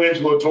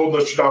Michelangelo told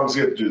Nostradamus he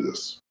had to do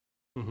this.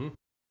 Mm-hmm.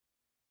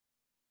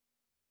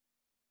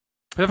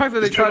 The fact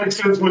that they It's going try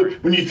to make sense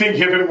when you think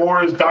of it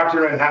more as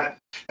Dr. Manhattan,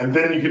 and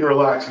then you can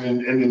relax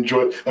and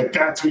enjoy it. Like,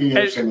 that's when you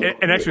understand.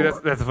 And actually,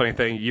 that's the funny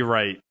thing. You're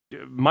right.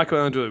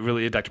 Michelangelo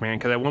really is Dr. Manhattan,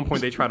 because at one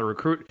point they're trying to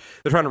recruit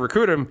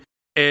him,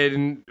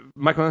 and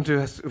Michelangelo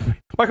has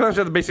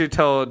to basically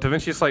tell Da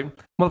Vinci, it's like,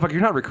 motherfucker,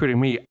 you're not recruiting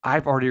me.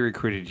 I've already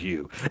recruited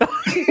you.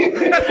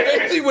 That's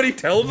basically what he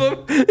tells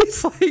him.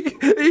 It's like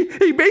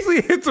he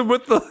basically hits him when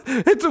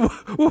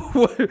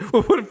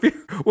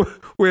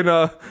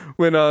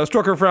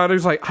Strucker frowned.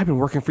 He's like, I've been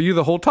working for you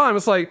the whole time.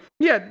 It's like,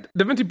 yeah,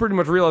 Da Vinci pretty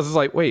much realizes,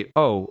 like, wait,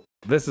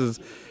 this is.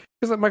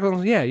 It's like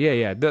Michael,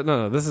 yeah.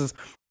 No, this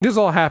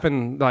all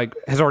happened. Like,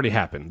 has already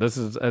happened. This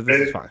is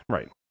fine,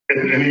 right?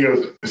 And he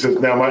says,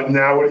 now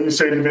what do you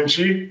say, Da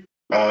Vinci?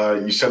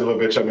 You son of a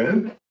bitch, I'm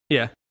in.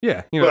 Yeah,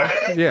 yeah,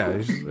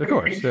 of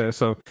course.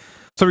 So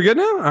we good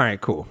now? All right,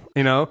 cool.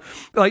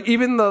 Like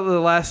even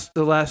the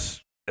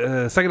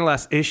second to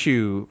last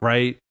issue,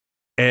 right?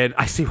 And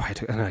I see why I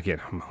took. And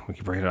again, we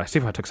keep bringing it up. I see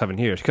why I took 7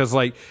 years, because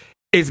like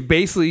it's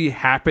basically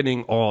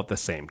happening all at the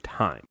same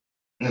time.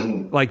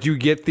 Mm-hmm. Like you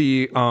get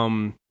the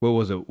what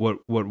was it? What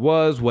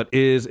was, what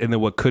is, and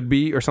then what could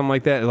be, or something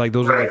like that. Like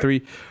those are the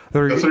three.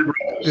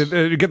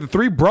 You get the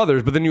 3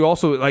 brothers, but then you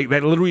also like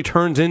that literally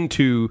turns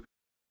into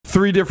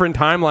 3 different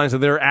timelines that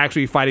they're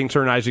actually fighting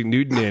Sir Isaac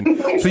Newton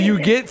in. So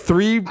you get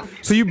 3.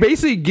 So you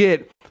basically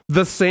get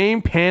the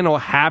same panel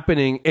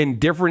happening in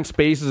different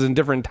spaces and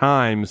different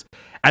times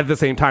at the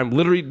same time,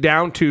 literally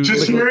down to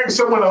just hearing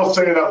someone else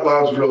say it out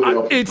loud is really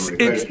helpful. It's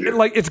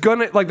like it's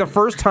gonna, like the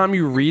first time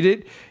you read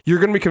it, you're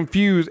gonna be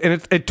confused,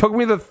 and it took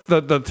me till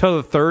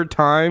the third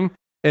time,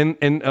 and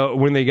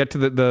when they get to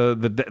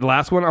the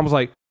last one, I was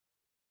like,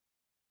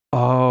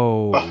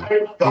 oh,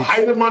 the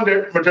height of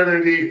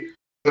modernity,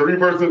 the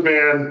rebirth of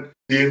man,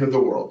 the end of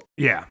the world.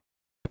 Yeah.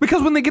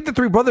 Because when they get the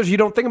 3 brothers, you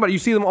don't think about it. You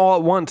see them all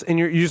at once, and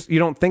you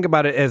don't think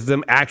about it as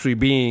them actually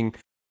being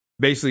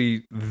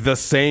basically the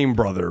same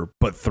brother,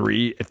 but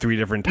 3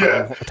 different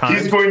times.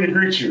 He's going to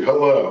greet you.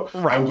 Hello.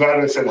 Right. I'm glad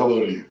I said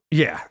hello to you.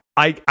 Yeah.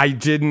 I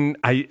didn't.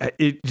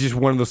 It just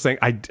one of those things.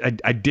 I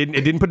didn't.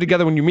 It didn't put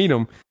together when you meet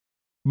them,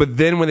 but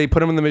then when they put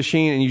them in the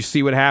machine and you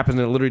see what happens,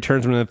 and it literally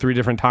turns them into 3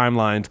 different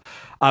timelines,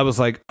 I was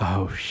like,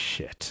 oh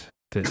shit,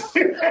 this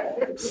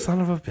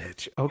son of a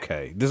bitch.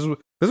 Okay, this is what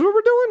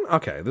we're doing.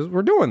 Okay,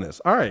 we're doing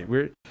this. All right,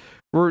 we're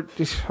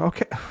just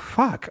okay.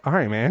 Fuck. All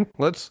right, man.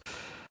 Let's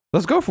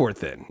go for it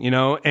then.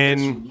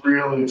 And it's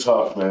really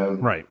tough,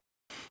 man. Right.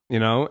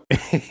 But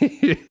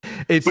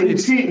you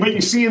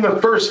see in the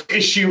first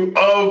issue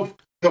of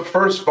the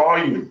first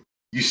volume,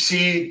 you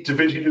see Da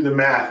Vinci do the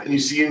math, and you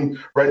see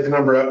him write the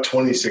number out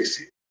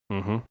 2060.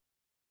 Mm-hmm.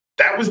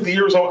 That was the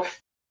year result.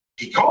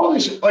 He called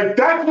it like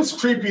that was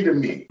creepy to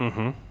me.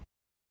 Mm-hmm.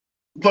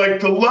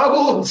 Like the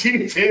level of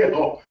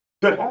detail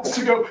that has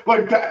to go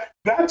like that.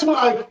 That's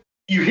what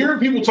you hear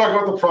people talk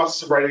about the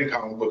process of writing a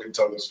comic book and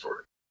telling a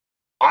story.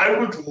 I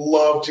would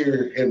love to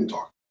hear him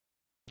talk.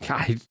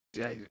 Because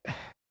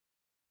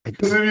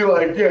it'd be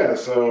like, yeah,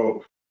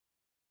 so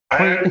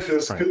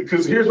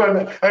because here's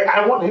my.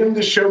 I want him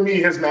to show me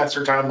his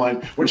master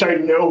timeline, which I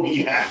know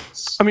he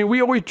has. I mean,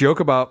 we always joke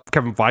about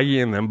Kevin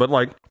Feige and them, but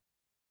like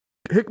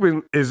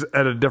Hickman is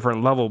at a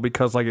different level,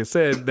 because, like I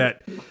said,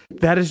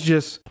 that is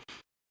just,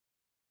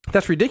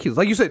 that's ridiculous.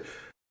 Like you said,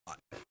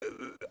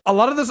 a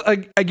lot of this,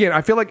 again,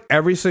 I feel like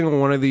every single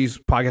one of these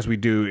podcasts we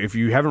do, if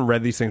you haven't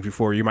read these things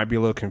before, you might be a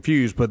little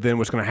confused. But then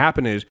what's going to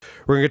happen is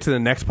we're going to get to the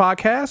next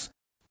podcast,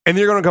 and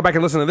then you're going to go back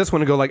and listen to this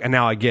one and go like, and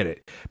now I get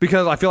it.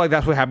 Because I feel like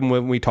that's what happened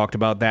when we talked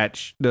about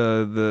that,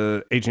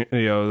 the agent,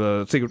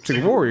 the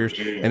Secret Warriors.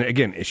 And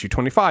again, issue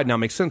 25 now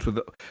makes sense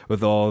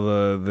with all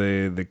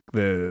the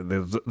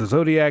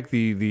Zodiac,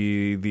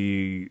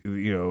 the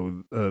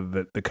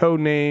code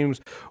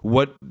names,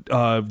 what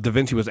Da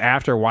Vinci was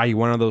after, why he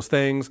wanted those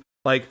things.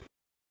 Like,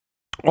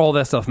 all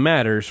that stuff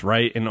matters,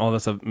 right? And all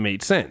that stuff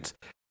made sense.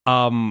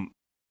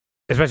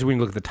 Especially when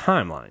you look at the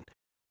timeline.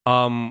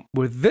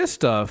 With this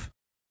stuff,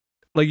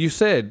 like you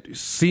said,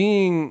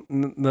 seeing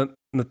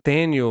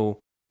Nathaniel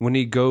when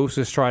he goes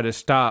to try to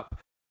stop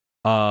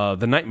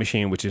the Night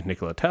Machine, which is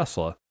Nikola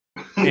Tesla,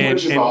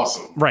 which is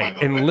awesome, right?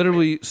 And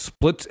literally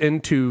splits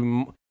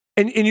into,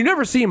 and you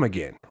never see him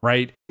again,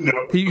 right?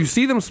 No, you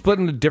see them split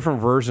into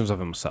different versions of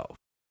himself.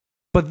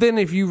 But then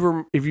if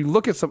you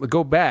look at something,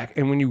 go back,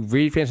 and when you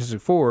read Fantastic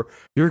Four,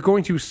 you're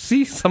going to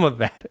see some of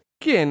that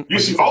again. You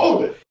see all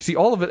of it. See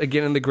all of it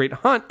again in The Great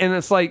Hunt, and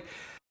it's like,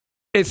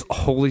 it's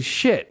holy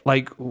shit.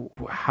 Like,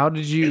 how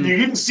did you... And you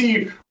get to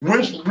see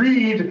which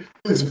Reed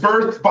is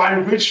birthed by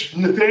which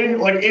Nathaniel.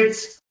 Like,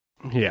 it's...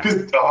 Yeah.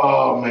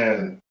 Oh,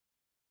 man.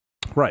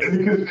 Right.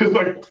 Because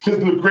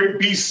the Great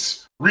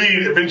Beast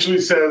Reed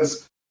eventually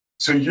says,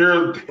 so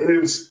you're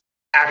his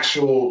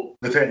actual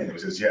Nathaniel. He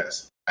says,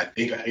 yes. I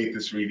think I hate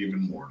this Reed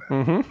even more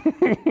now.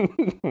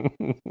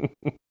 Mm-hmm.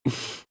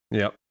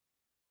 Yep.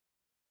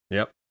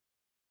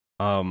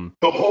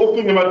 The whole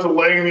thing about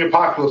delaying the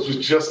apocalypse was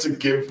just to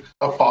give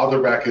a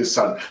father back his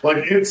son. Like,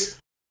 it's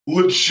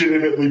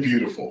legitimately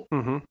beautiful.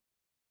 Mm-hmm.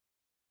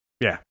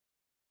 Yeah.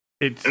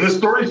 And the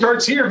story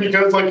starts here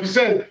because, like you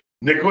said,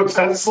 Nikola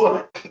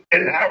Tesla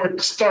and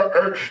Howard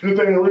Stark,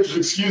 Nathaniel Richards,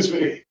 excuse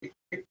me.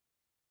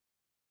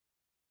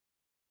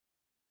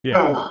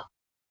 Yeah.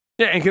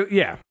 Yeah, and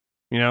yeah,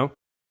 you know,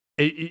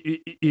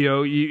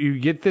 you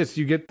get this,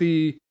 you get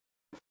the,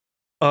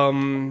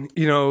 you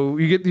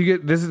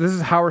get this. This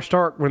is Howard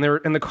Stark when they're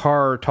in the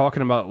car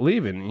talking about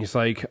leaving. He's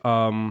like,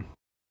 Howard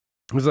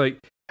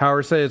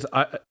says,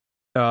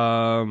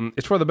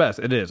 it's for the best.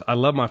 It is. I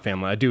love my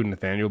family. I do,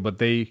 Nathaniel, but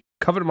they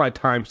coveted my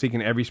time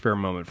seeking every spare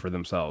moment for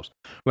themselves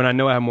when I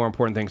know I have more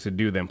important things to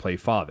do than play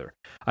father.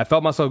 I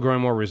felt myself growing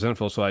more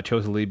resentful, so I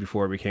chose to leave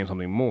before it became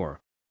something more.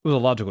 It was a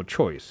logical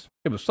choice.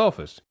 It was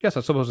selfish. Yes,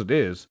 I suppose it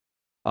is.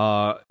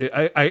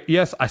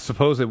 Yes, I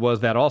suppose it was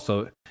that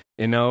also.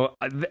 You know,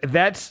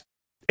 that's,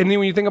 and then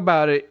when you think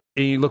about it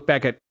and you look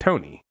back at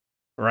Tony,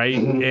 right,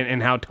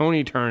 and how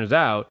Tony turns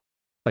out,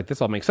 like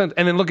this all makes sense.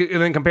 And then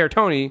and then compare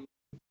Tony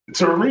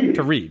to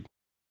Reed.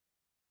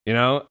 You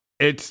know,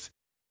 it's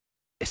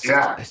just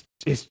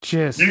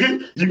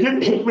you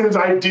get Hickman's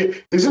idea.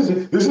 This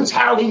is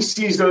how he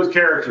sees those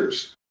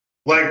characters.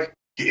 Like,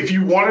 if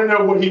you want to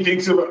know what he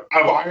thinks of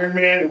Iron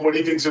Man and what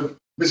he thinks of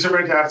Mr.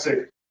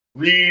 Fantastic,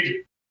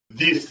 read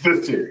this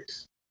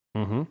series.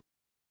 Mm-hmm.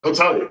 He'll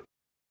tell you.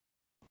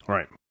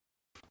 Right.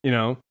 You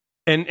know,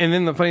 and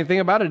then the funny thing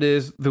about it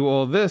is, through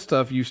all this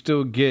stuff, you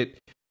still get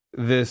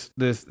the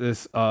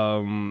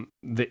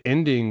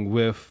ending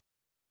with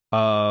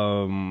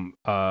Howard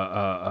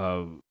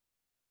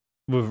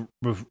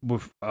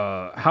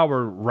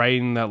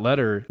writing that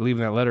letter,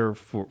 leaving that letter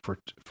for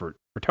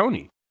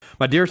Tony.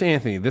 My dearest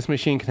Anthony, this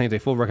machine contains a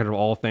full record of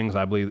all things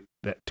I believe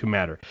that to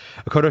matter.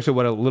 A codex of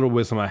what a little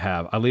wisdom I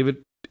have. I leave it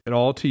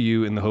all to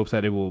you in the hopes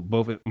that it will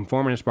both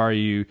inform and inspire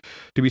you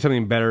to be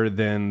something better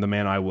than the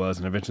man I was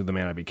and eventually the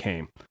man I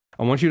became.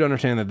 I want you to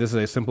understand that this is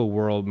a simple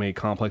world made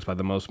complex by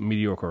the most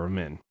mediocre of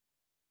men.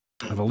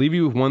 If I leave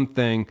you with one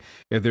thing,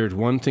 if there's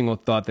one single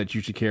thought that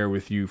you should carry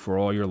with you for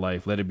all your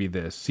life, let it be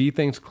this. See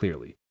things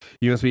clearly.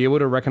 You must be able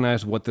to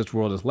recognize what this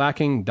world is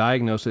lacking,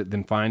 diagnose it,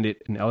 then find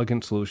it an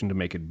elegant solution to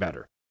make it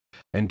better.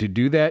 And to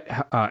do that,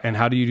 and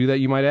how do you do that,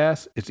 you might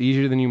ask? It's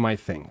easier than you might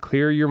think.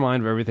 Clear your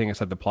mind of everything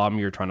except the problem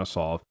you're trying to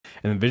solve,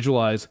 and then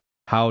visualize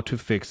how to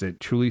fix it.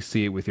 Truly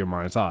see it with your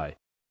mind's eye.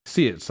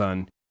 See it,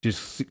 son.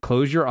 Just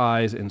close your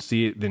eyes and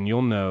see it, then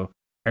you'll know.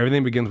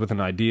 Everything begins with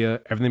an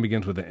idea. Everything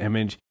begins with an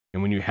image.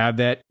 And when you have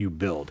that, you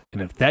build.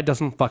 And if that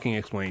doesn't fucking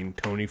explain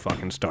Tony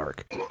fucking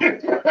Stark,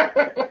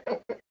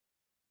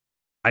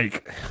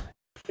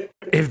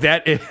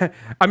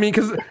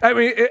 because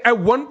at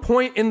one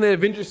point in the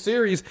Avengers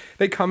series,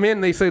 they come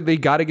in, they say they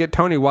got to get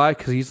Tony. Why?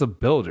 Because he's a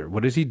builder.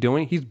 What is he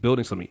doing? He's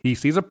building something. He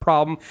sees a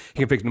problem, he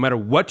can fix. No matter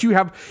what you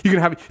have, you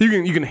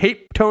can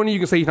hate Tony. You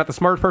can say he's not the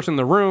smartest person in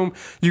the room.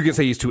 You can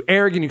say he's too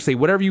arrogant. You can say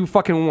whatever you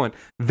fucking want.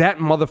 That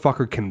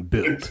motherfucker can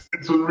build.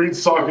 It's when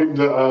Reed's talking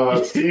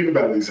to Steve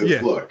about it. He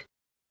says, "Look,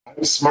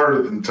 I'm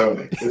smarter than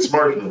Tony. It's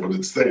smarter, but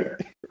it's there.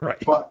 Right,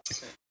 but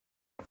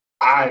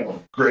I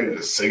am great at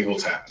a single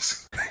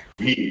task.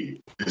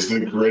 He is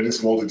the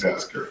greatest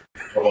multitasker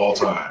of all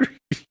time."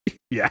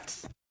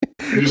 Yes.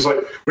 You're just like,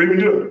 what have you been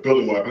doing?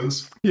 Building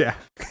weapons? Yeah.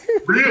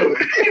 Really?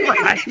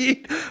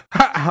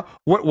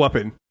 What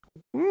weapon?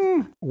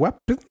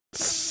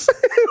 Weapons.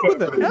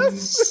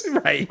 Weapons.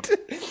 Right.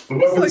 The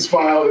weapons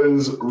file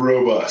is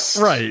robust.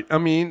 Right. I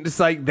mean, it's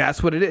like,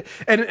 that's what it is.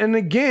 And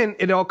again,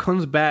 it all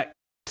comes back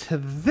to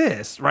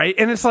this, right?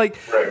 And it's like,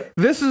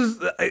 this is,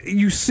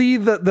 you see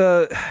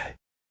the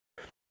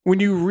when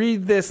you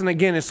read this, and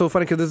again, it's so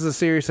funny because this is a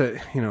series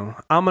that, you know,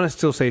 I'm going to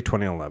still say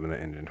 2011,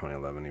 it ended in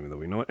 2011, even though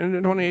we know it ended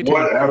in 2018.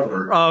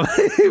 Whatever.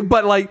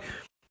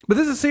 But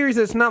this is a series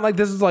that's not like,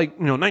 this is like,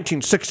 you know,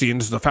 1960 and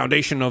this is the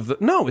foundation of the,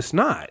 no, it's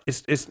not.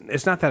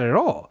 It's not that at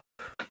all.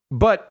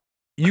 But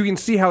you can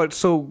see how it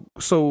so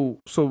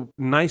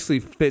nicely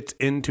fits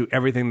into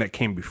everything that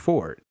came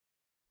before it,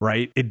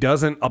 right? It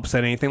doesn't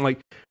upset anything. Like,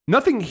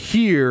 nothing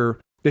here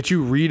that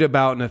you read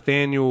about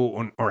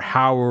Nathaniel or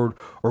Howard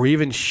or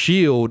even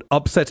S.H.I.E.L.D.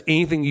 upsets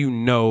anything you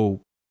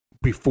know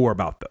before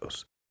about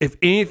those. If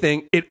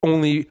anything, it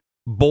only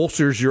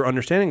bolsters your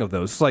understanding of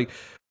those. It's like,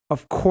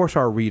 of course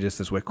our Reed is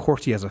this way. Of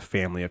course he has a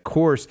family. Of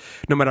course,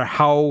 no matter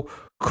how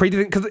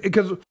crazy,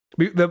 because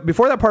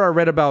before that part I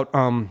read about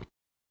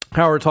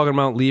Howard talking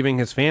about leaving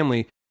his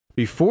family,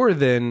 before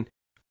then,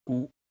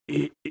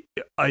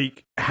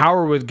 like,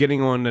 Howard was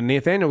getting on to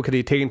Nathaniel because he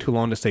had taken too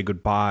long to say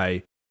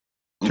goodbye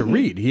to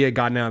Reed. He had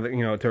gotten out,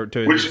 you know,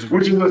 to which is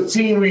the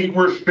scene we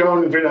were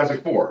shown in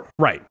Fantastic Four.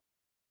 Right.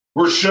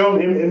 We're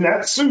shown him in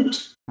that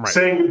suit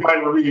saying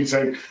goodbye to Reed,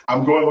 saying,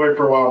 "I'm going away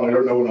for a while and I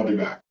don't know when I'll be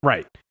back."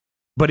 Right.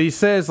 But he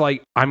says,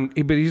 like,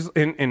 he's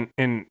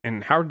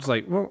and Howard's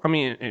like, well, I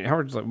mean,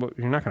 Howard's like, well,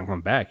 you're not going to come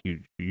back.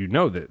 You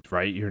know this,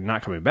 right? You're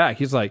not coming back.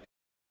 He's like,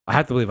 I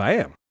have to believe I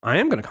am. I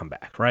am going to come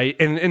back, right?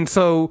 And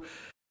so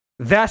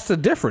that's the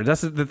difference. That's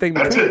the thing.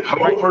 That's it.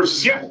 Hope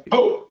versus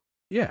hope.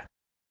 Yeah.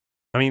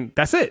 I mean,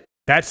 that's it.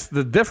 That's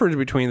the difference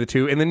between the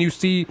two. And then you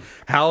see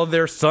how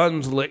their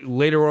sons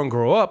later on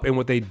grow up and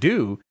what they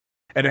do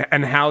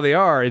and how they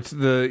are. It's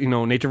the,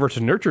 nature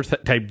versus nurture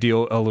type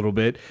deal a little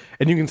bit.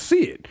 And you can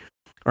see it,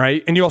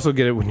 right? And you also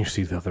get it when you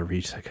see the other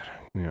Reeds,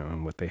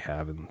 and what they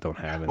have and don't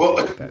have. And well,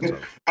 like that, so.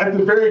 At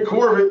the very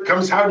core of it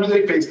comes, how do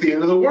they face the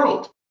end of the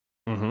world?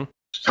 Mm-hmm.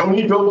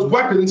 Tony builds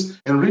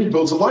weapons and Reed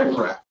builds a life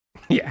raft.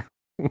 Yeah.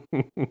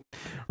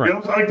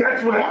 Right. Like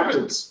that's what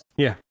happens.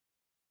 Yeah.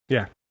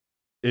 Yeah.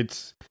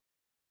 It's,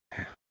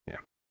 yeah.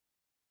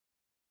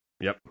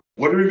 Yep.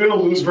 What are we going to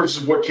lose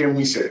versus what can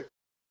we save?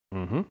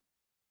 Mm-hmm.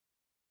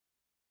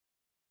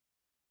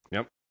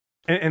 Yep.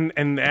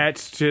 And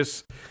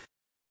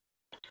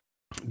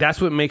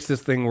that's what makes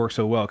this thing work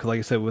so well. Because, like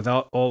I said, with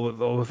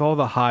all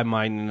the high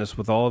mindedness,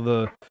 with all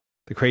the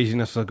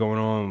craziness that's going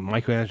on,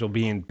 Michelangelo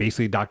being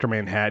basically Dr.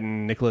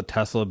 Manhattan, Nikola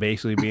Tesla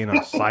basically being a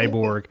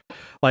cyborg,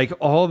 like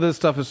all this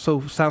stuff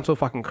sounds so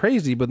fucking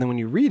crazy. But then when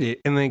you read it,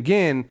 and then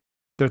again,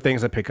 there are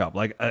things that pick up.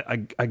 Like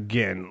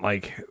again,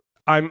 like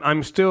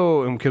I'm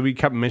still, because we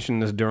kept mentioning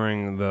this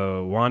during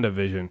the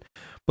WandaVision,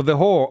 but the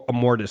whole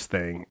Immortus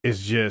thing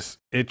is just,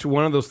 it's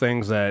one of those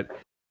things that.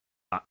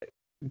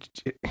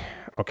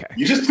 Okay.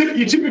 You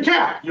tip your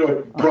cap. You're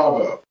like,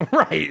 bravo.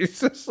 Right.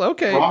 It's just,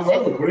 okay.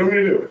 Bravo. What are we going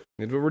to do?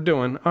 That's what we're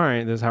doing. All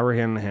right. This is how we're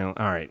handling.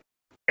 All right.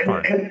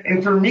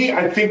 And for me,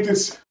 I think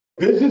this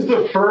is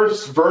the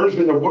first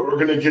version of what we're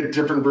going to get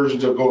different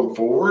versions of going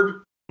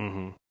forward.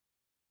 Mm-hmm.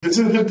 This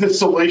is the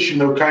distillation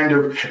of kind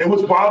of, and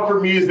what's wild for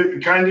me is that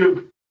it kind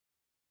of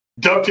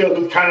dovetails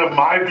with kind of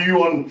my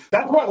view on,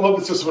 that's why I love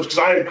this so much, because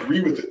I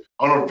agree with it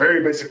on a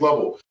very basic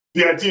level.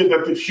 The idea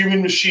that the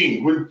human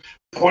machine, when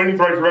pointing in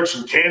the right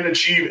direction, can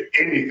achieve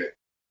anything.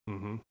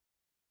 Mm-hmm.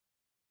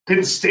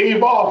 Can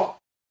stave off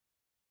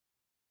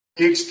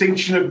the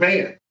extinction of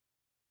man.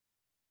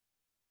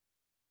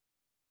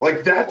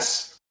 Like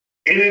that's,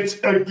 and there's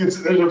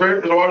a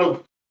lot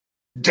of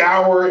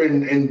dour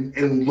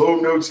and low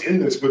notes in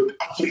this, but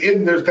at the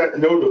end there's that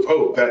note of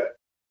hope that,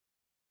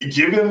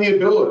 given the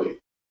ability,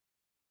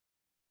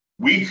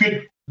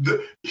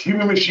 the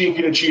human machine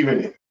can achieve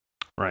anything.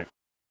 Right.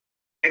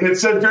 And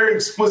it's said very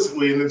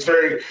explicitly, and it's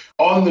very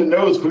on the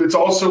nose, but it's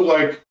also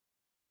like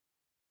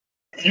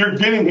you're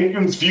getting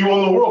Hickman's view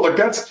on the world. Like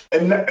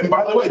and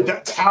by the way,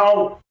 that's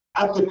how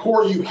at the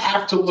core you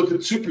have to look at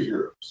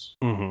superheroes.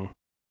 Mm-hmm.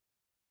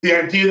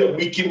 The idea that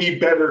we can be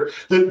better.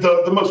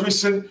 The most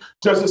recent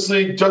Justice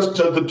League,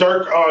 the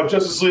Dark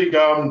Justice League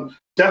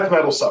death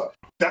metal stuff.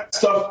 That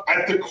stuff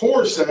at the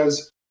core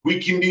says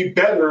we can be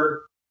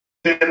better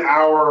than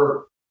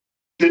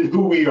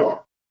who we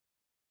are.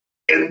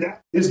 And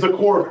that is the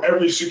core of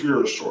every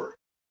superhero story.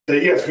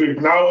 That yes, we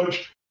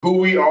acknowledge who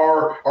we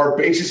are, our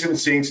basis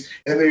instincts,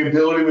 and the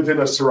ability within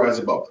us to rise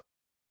above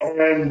them.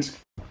 And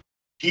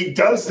he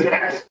does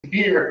that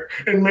here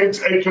and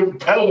makes a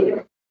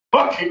compelling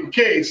fucking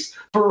case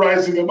for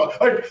rising above.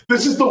 Like,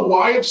 this is the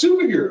why of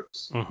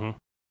superheroes. Mm-hmm.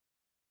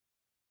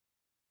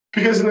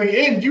 Because in the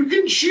end, you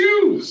can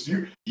choose.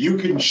 You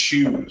can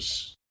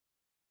choose.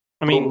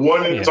 I mean, but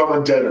one is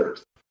on a dead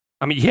earth.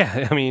 I mean,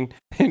 yeah. I mean,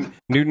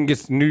 Newton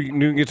gets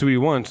what he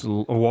wants,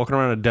 walking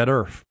around a dead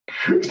Earth.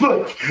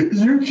 Look,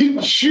 you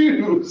can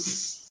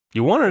choose.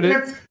 You wanted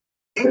it.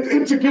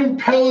 It's a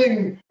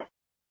compelling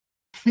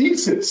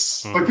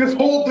thesis. Like this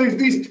whole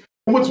thing.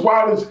 What's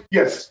wild is,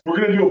 yes, we're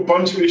going to do a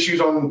bunch of issues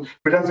on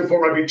Fantastic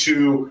Four. Might be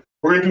 2.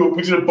 We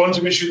did a bunch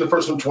of issues. The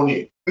first one,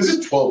 28. This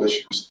is 12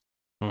 issues.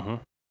 Mm-hmm.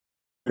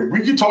 And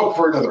we could talk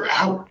for another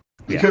hour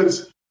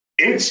because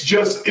it's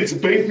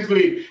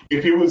basically,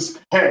 if it was,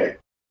 hey,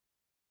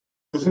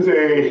 this is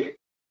a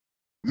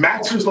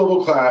master's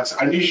level class.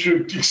 I need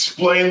you to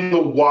explain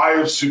the why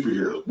of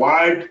superheroes.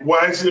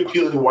 Why is it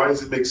appealing? Why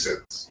does it make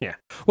sense? Yeah.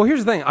 Well,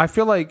 here's the thing. I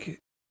feel like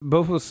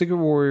both with Secret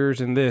Warriors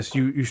and this,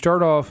 you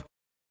start off,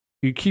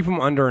 you keep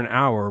them under an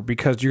hour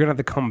because you're going to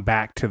have to come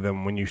back to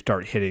them when you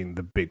start hitting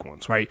the big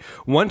ones, right?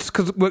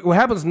 Because what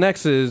happens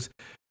next is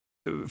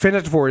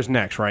Fantastic Four is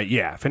next, right?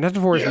 Yeah.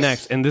 Fantastic Four is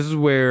next. And this is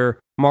where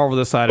Marvel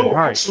decided, all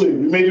right. Actually,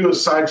 we may do a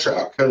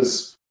sidetrack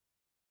because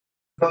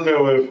I don't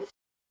know if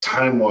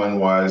timeline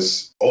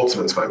wise,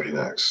 Ultimates might be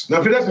next.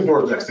 No, Fantastic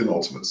Four is next in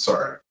Ultimates.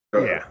 Sorry.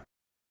 Yeah,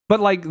 but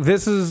like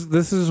this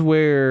is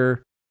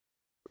where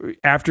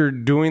after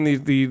doing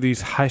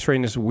these high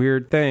straightness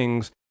weird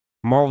things,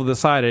 Marvel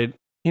decided,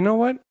 you know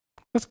what?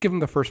 Let's give him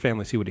the first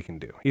family, see what he can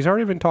do. He's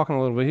already been talking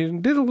a little bit. He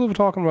did a little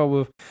talking about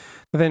with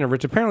Nathaniel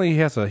Rich. Apparently, he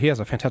has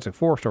a Fantastic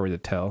Four story to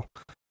tell.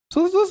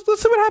 So let's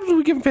see what happens when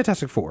we give him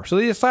Fantastic Four. So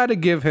they decided to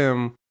give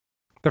him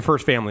the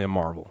first family of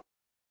Marvel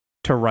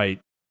to write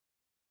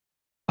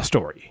a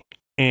story,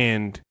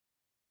 and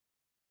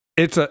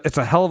it's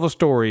a hell of a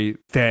story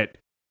that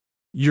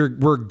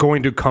we're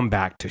going to come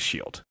back to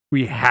S.H.I.E.L.D.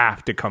 We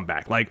have to come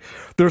back. Like,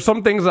 there's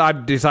some things that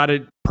I've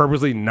decided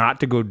purposely not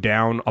to go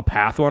down a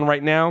path on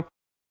right now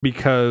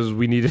because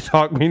we need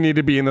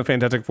to be in the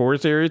Fantastic Four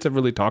series to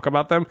really talk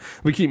about them.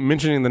 We keep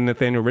mentioning the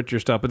Nathaniel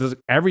Richards stuff, but there's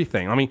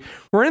everything. I mean,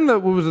 we're in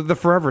the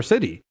Forever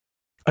City.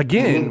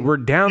 Again, we're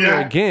down there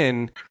Yeah.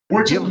 again.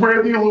 Which is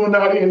where the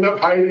Illuminati end up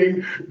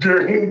hiding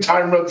during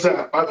Time Runs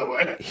Out, by the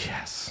way.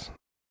 Yes.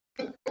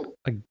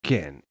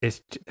 Again,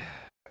 it's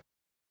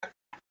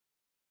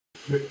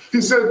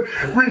He said,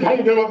 Reed, how do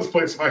you know about this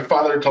place? My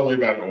father told me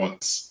about it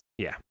once.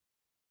 Yeah.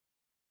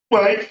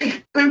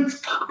 Like,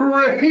 it's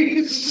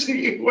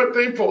crazy what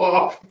they pull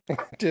off.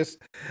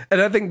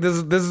 And I think this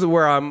is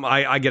where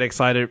I get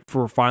excited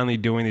for finally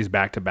doing these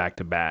back to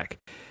back,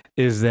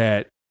 is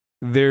that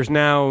there's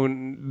now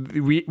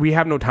we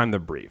have no time to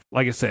breathe.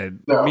 Like I said,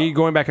 me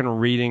going back and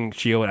reading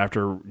Shield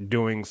after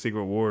doing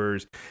Secret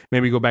Wars,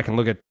 maybe go back and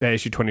look at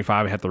issue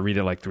 25. I have to read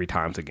it like 3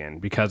 times again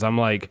because I'm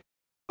like,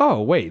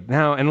 oh wait,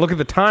 now and look at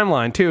the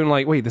timeline too, and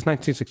like, wait, this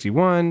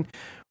 1961.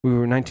 We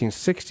were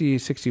 1960,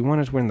 61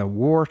 is when the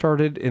war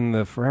started in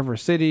the Forever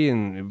City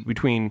and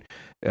between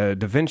Da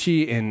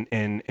Vinci and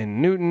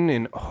Newton,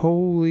 and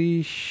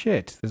holy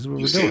shit, this is what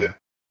we're doing.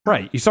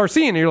 Right. You start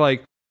seeing it, you're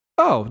like,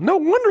 oh, no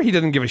wonder he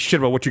doesn't give a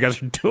shit about what you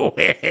guys are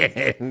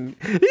doing.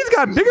 He's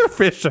got bigger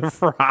fish to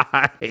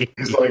fry.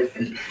 He's like,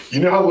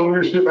 you know how little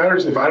your shit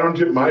matters? If I don't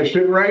get my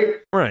shit right,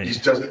 right. Your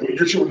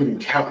shit wouldn't even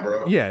count,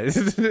 bro. Yeah, it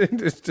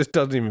just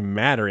doesn't even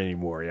matter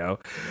anymore, yo.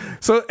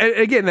 So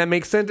again, that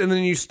makes sense. And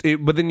then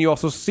but then you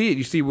also see it.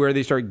 You see where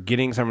they start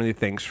getting some of the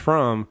things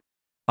from,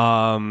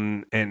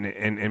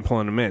 and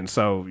pulling them in.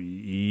 So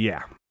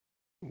yeah.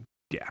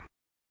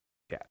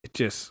 It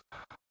just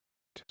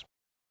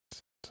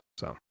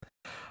so.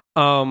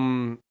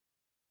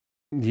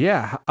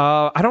 Yeah.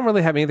 I don't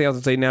really have anything else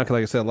to say now because,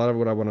 like I said, a lot of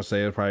what I want to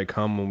say will probably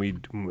come when we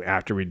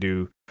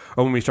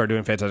start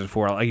doing Fantastic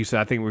Four. Like you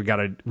said, I think we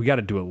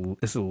gotta do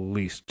at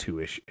least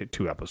 2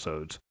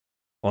 episodes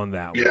on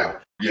that. Yeah.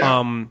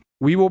 Yeah.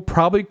 We will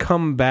probably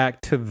come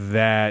back to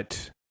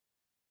that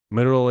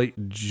middle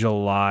of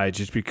July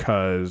just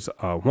because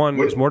 1,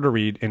 there's more to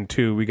read, and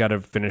 2, we got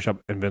to finish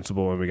up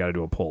Invincible and we got to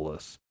do a pull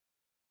list.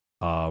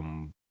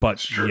 But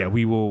sure. Yeah,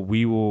 we will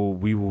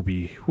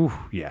be. Whew,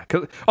 yeah.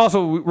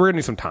 Also, we're gonna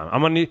need some time.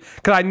 I'm gonna need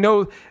because I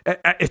know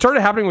it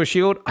started happening with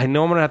Shield. I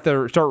know I'm gonna have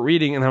to start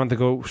reading and I'm gonna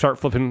go start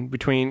flipping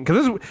between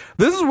because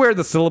this is where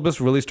the syllabus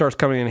really starts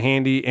coming in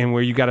handy and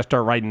where you got to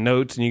start writing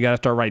notes and you got to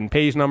start writing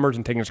page numbers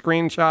and taking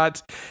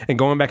screenshots and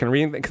going back and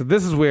reading because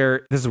this is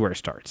where it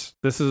starts.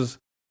 It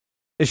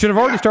should have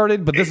already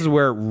started, but this is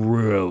where it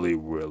really,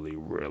 really,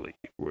 really,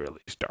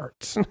 really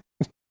starts.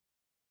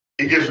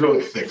 It gets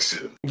really thick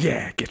soon.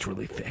 Yeah, it gets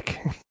really thick.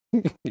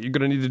 You're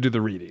gonna need to do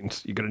the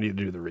readings. But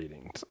before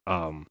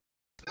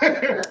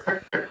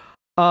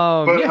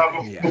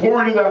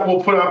we do that,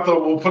 we'll put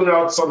it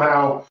out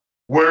somehow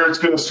where it's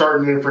going to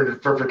start in for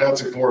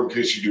Fantastic Four in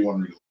case you do want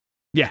to read it.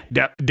 Yeah,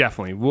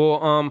 definitely. We'll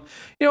what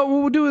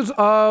we'll do is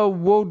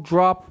we'll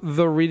drop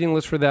the reading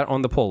list for that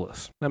on the pull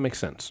list. That makes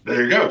sense.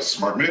 There you go,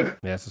 smart man.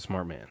 Yeah, it's a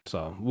smart man.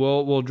 So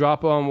we'll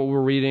drop what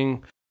we're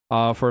reading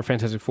for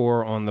Fantastic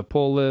Four on the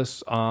pull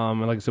list.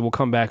 And like I said, we'll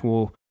come back and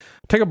we'll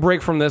take a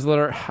break from this. Let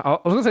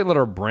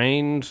our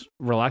brains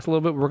relax a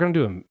little bit. We're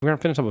gonna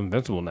finish up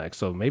Invincible next,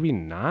 so maybe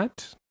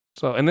not.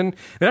 So and then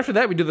after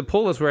that we do the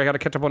pull list where I got to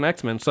catch up on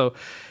X-Men. So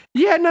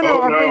yeah,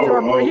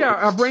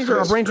 our brains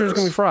are just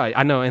gonna be fried.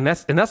 I know, and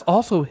that's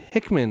also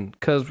Hickman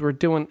because we're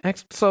doing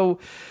X. So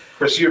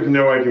Chris, you have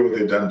no idea what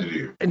they've done to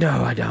you.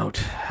 No, I don't.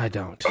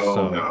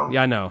 Oh no.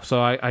 Yeah, I know.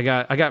 So I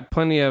got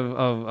plenty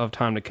of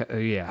time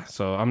to. Yeah.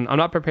 So I'm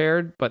not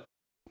prepared, but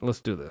let's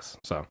do this.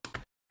 So,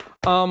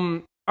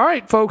 all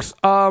right, folks.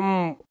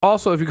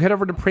 Also, if you head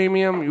over to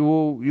Premium,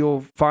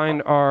 you'll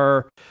find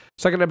our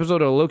second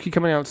episode of Loki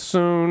coming out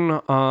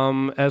soon.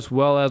 As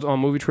well as on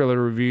movie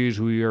trailer reviews,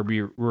 we're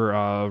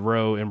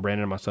Ro and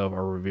Brandon and myself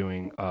are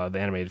reviewing the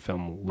animated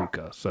film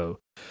Luca. So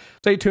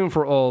stay tuned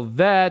for all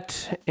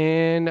that,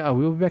 and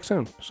we will be back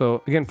soon.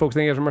 So again, folks,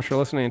 thank you guys very much for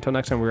listening. Until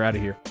next time, we're out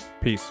of here.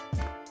 Peace.